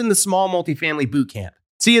join us in the Small Multifamily Bootcamp.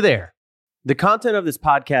 See you there. The content of this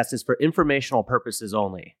podcast is for informational purposes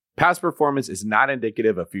only. Past performance is not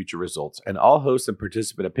indicative of future results, and all host and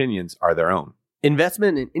participant opinions are their own.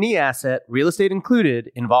 Investment in any asset, real estate included,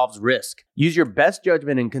 involves risk. Use your best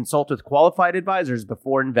judgment and consult with qualified advisors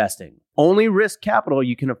before investing. Only risk capital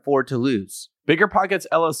you can afford to lose. Bigger Pockets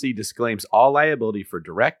LLC disclaims all liability for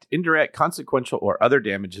direct, indirect, consequential, or other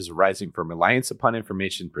damages arising from reliance upon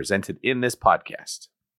information presented in this podcast.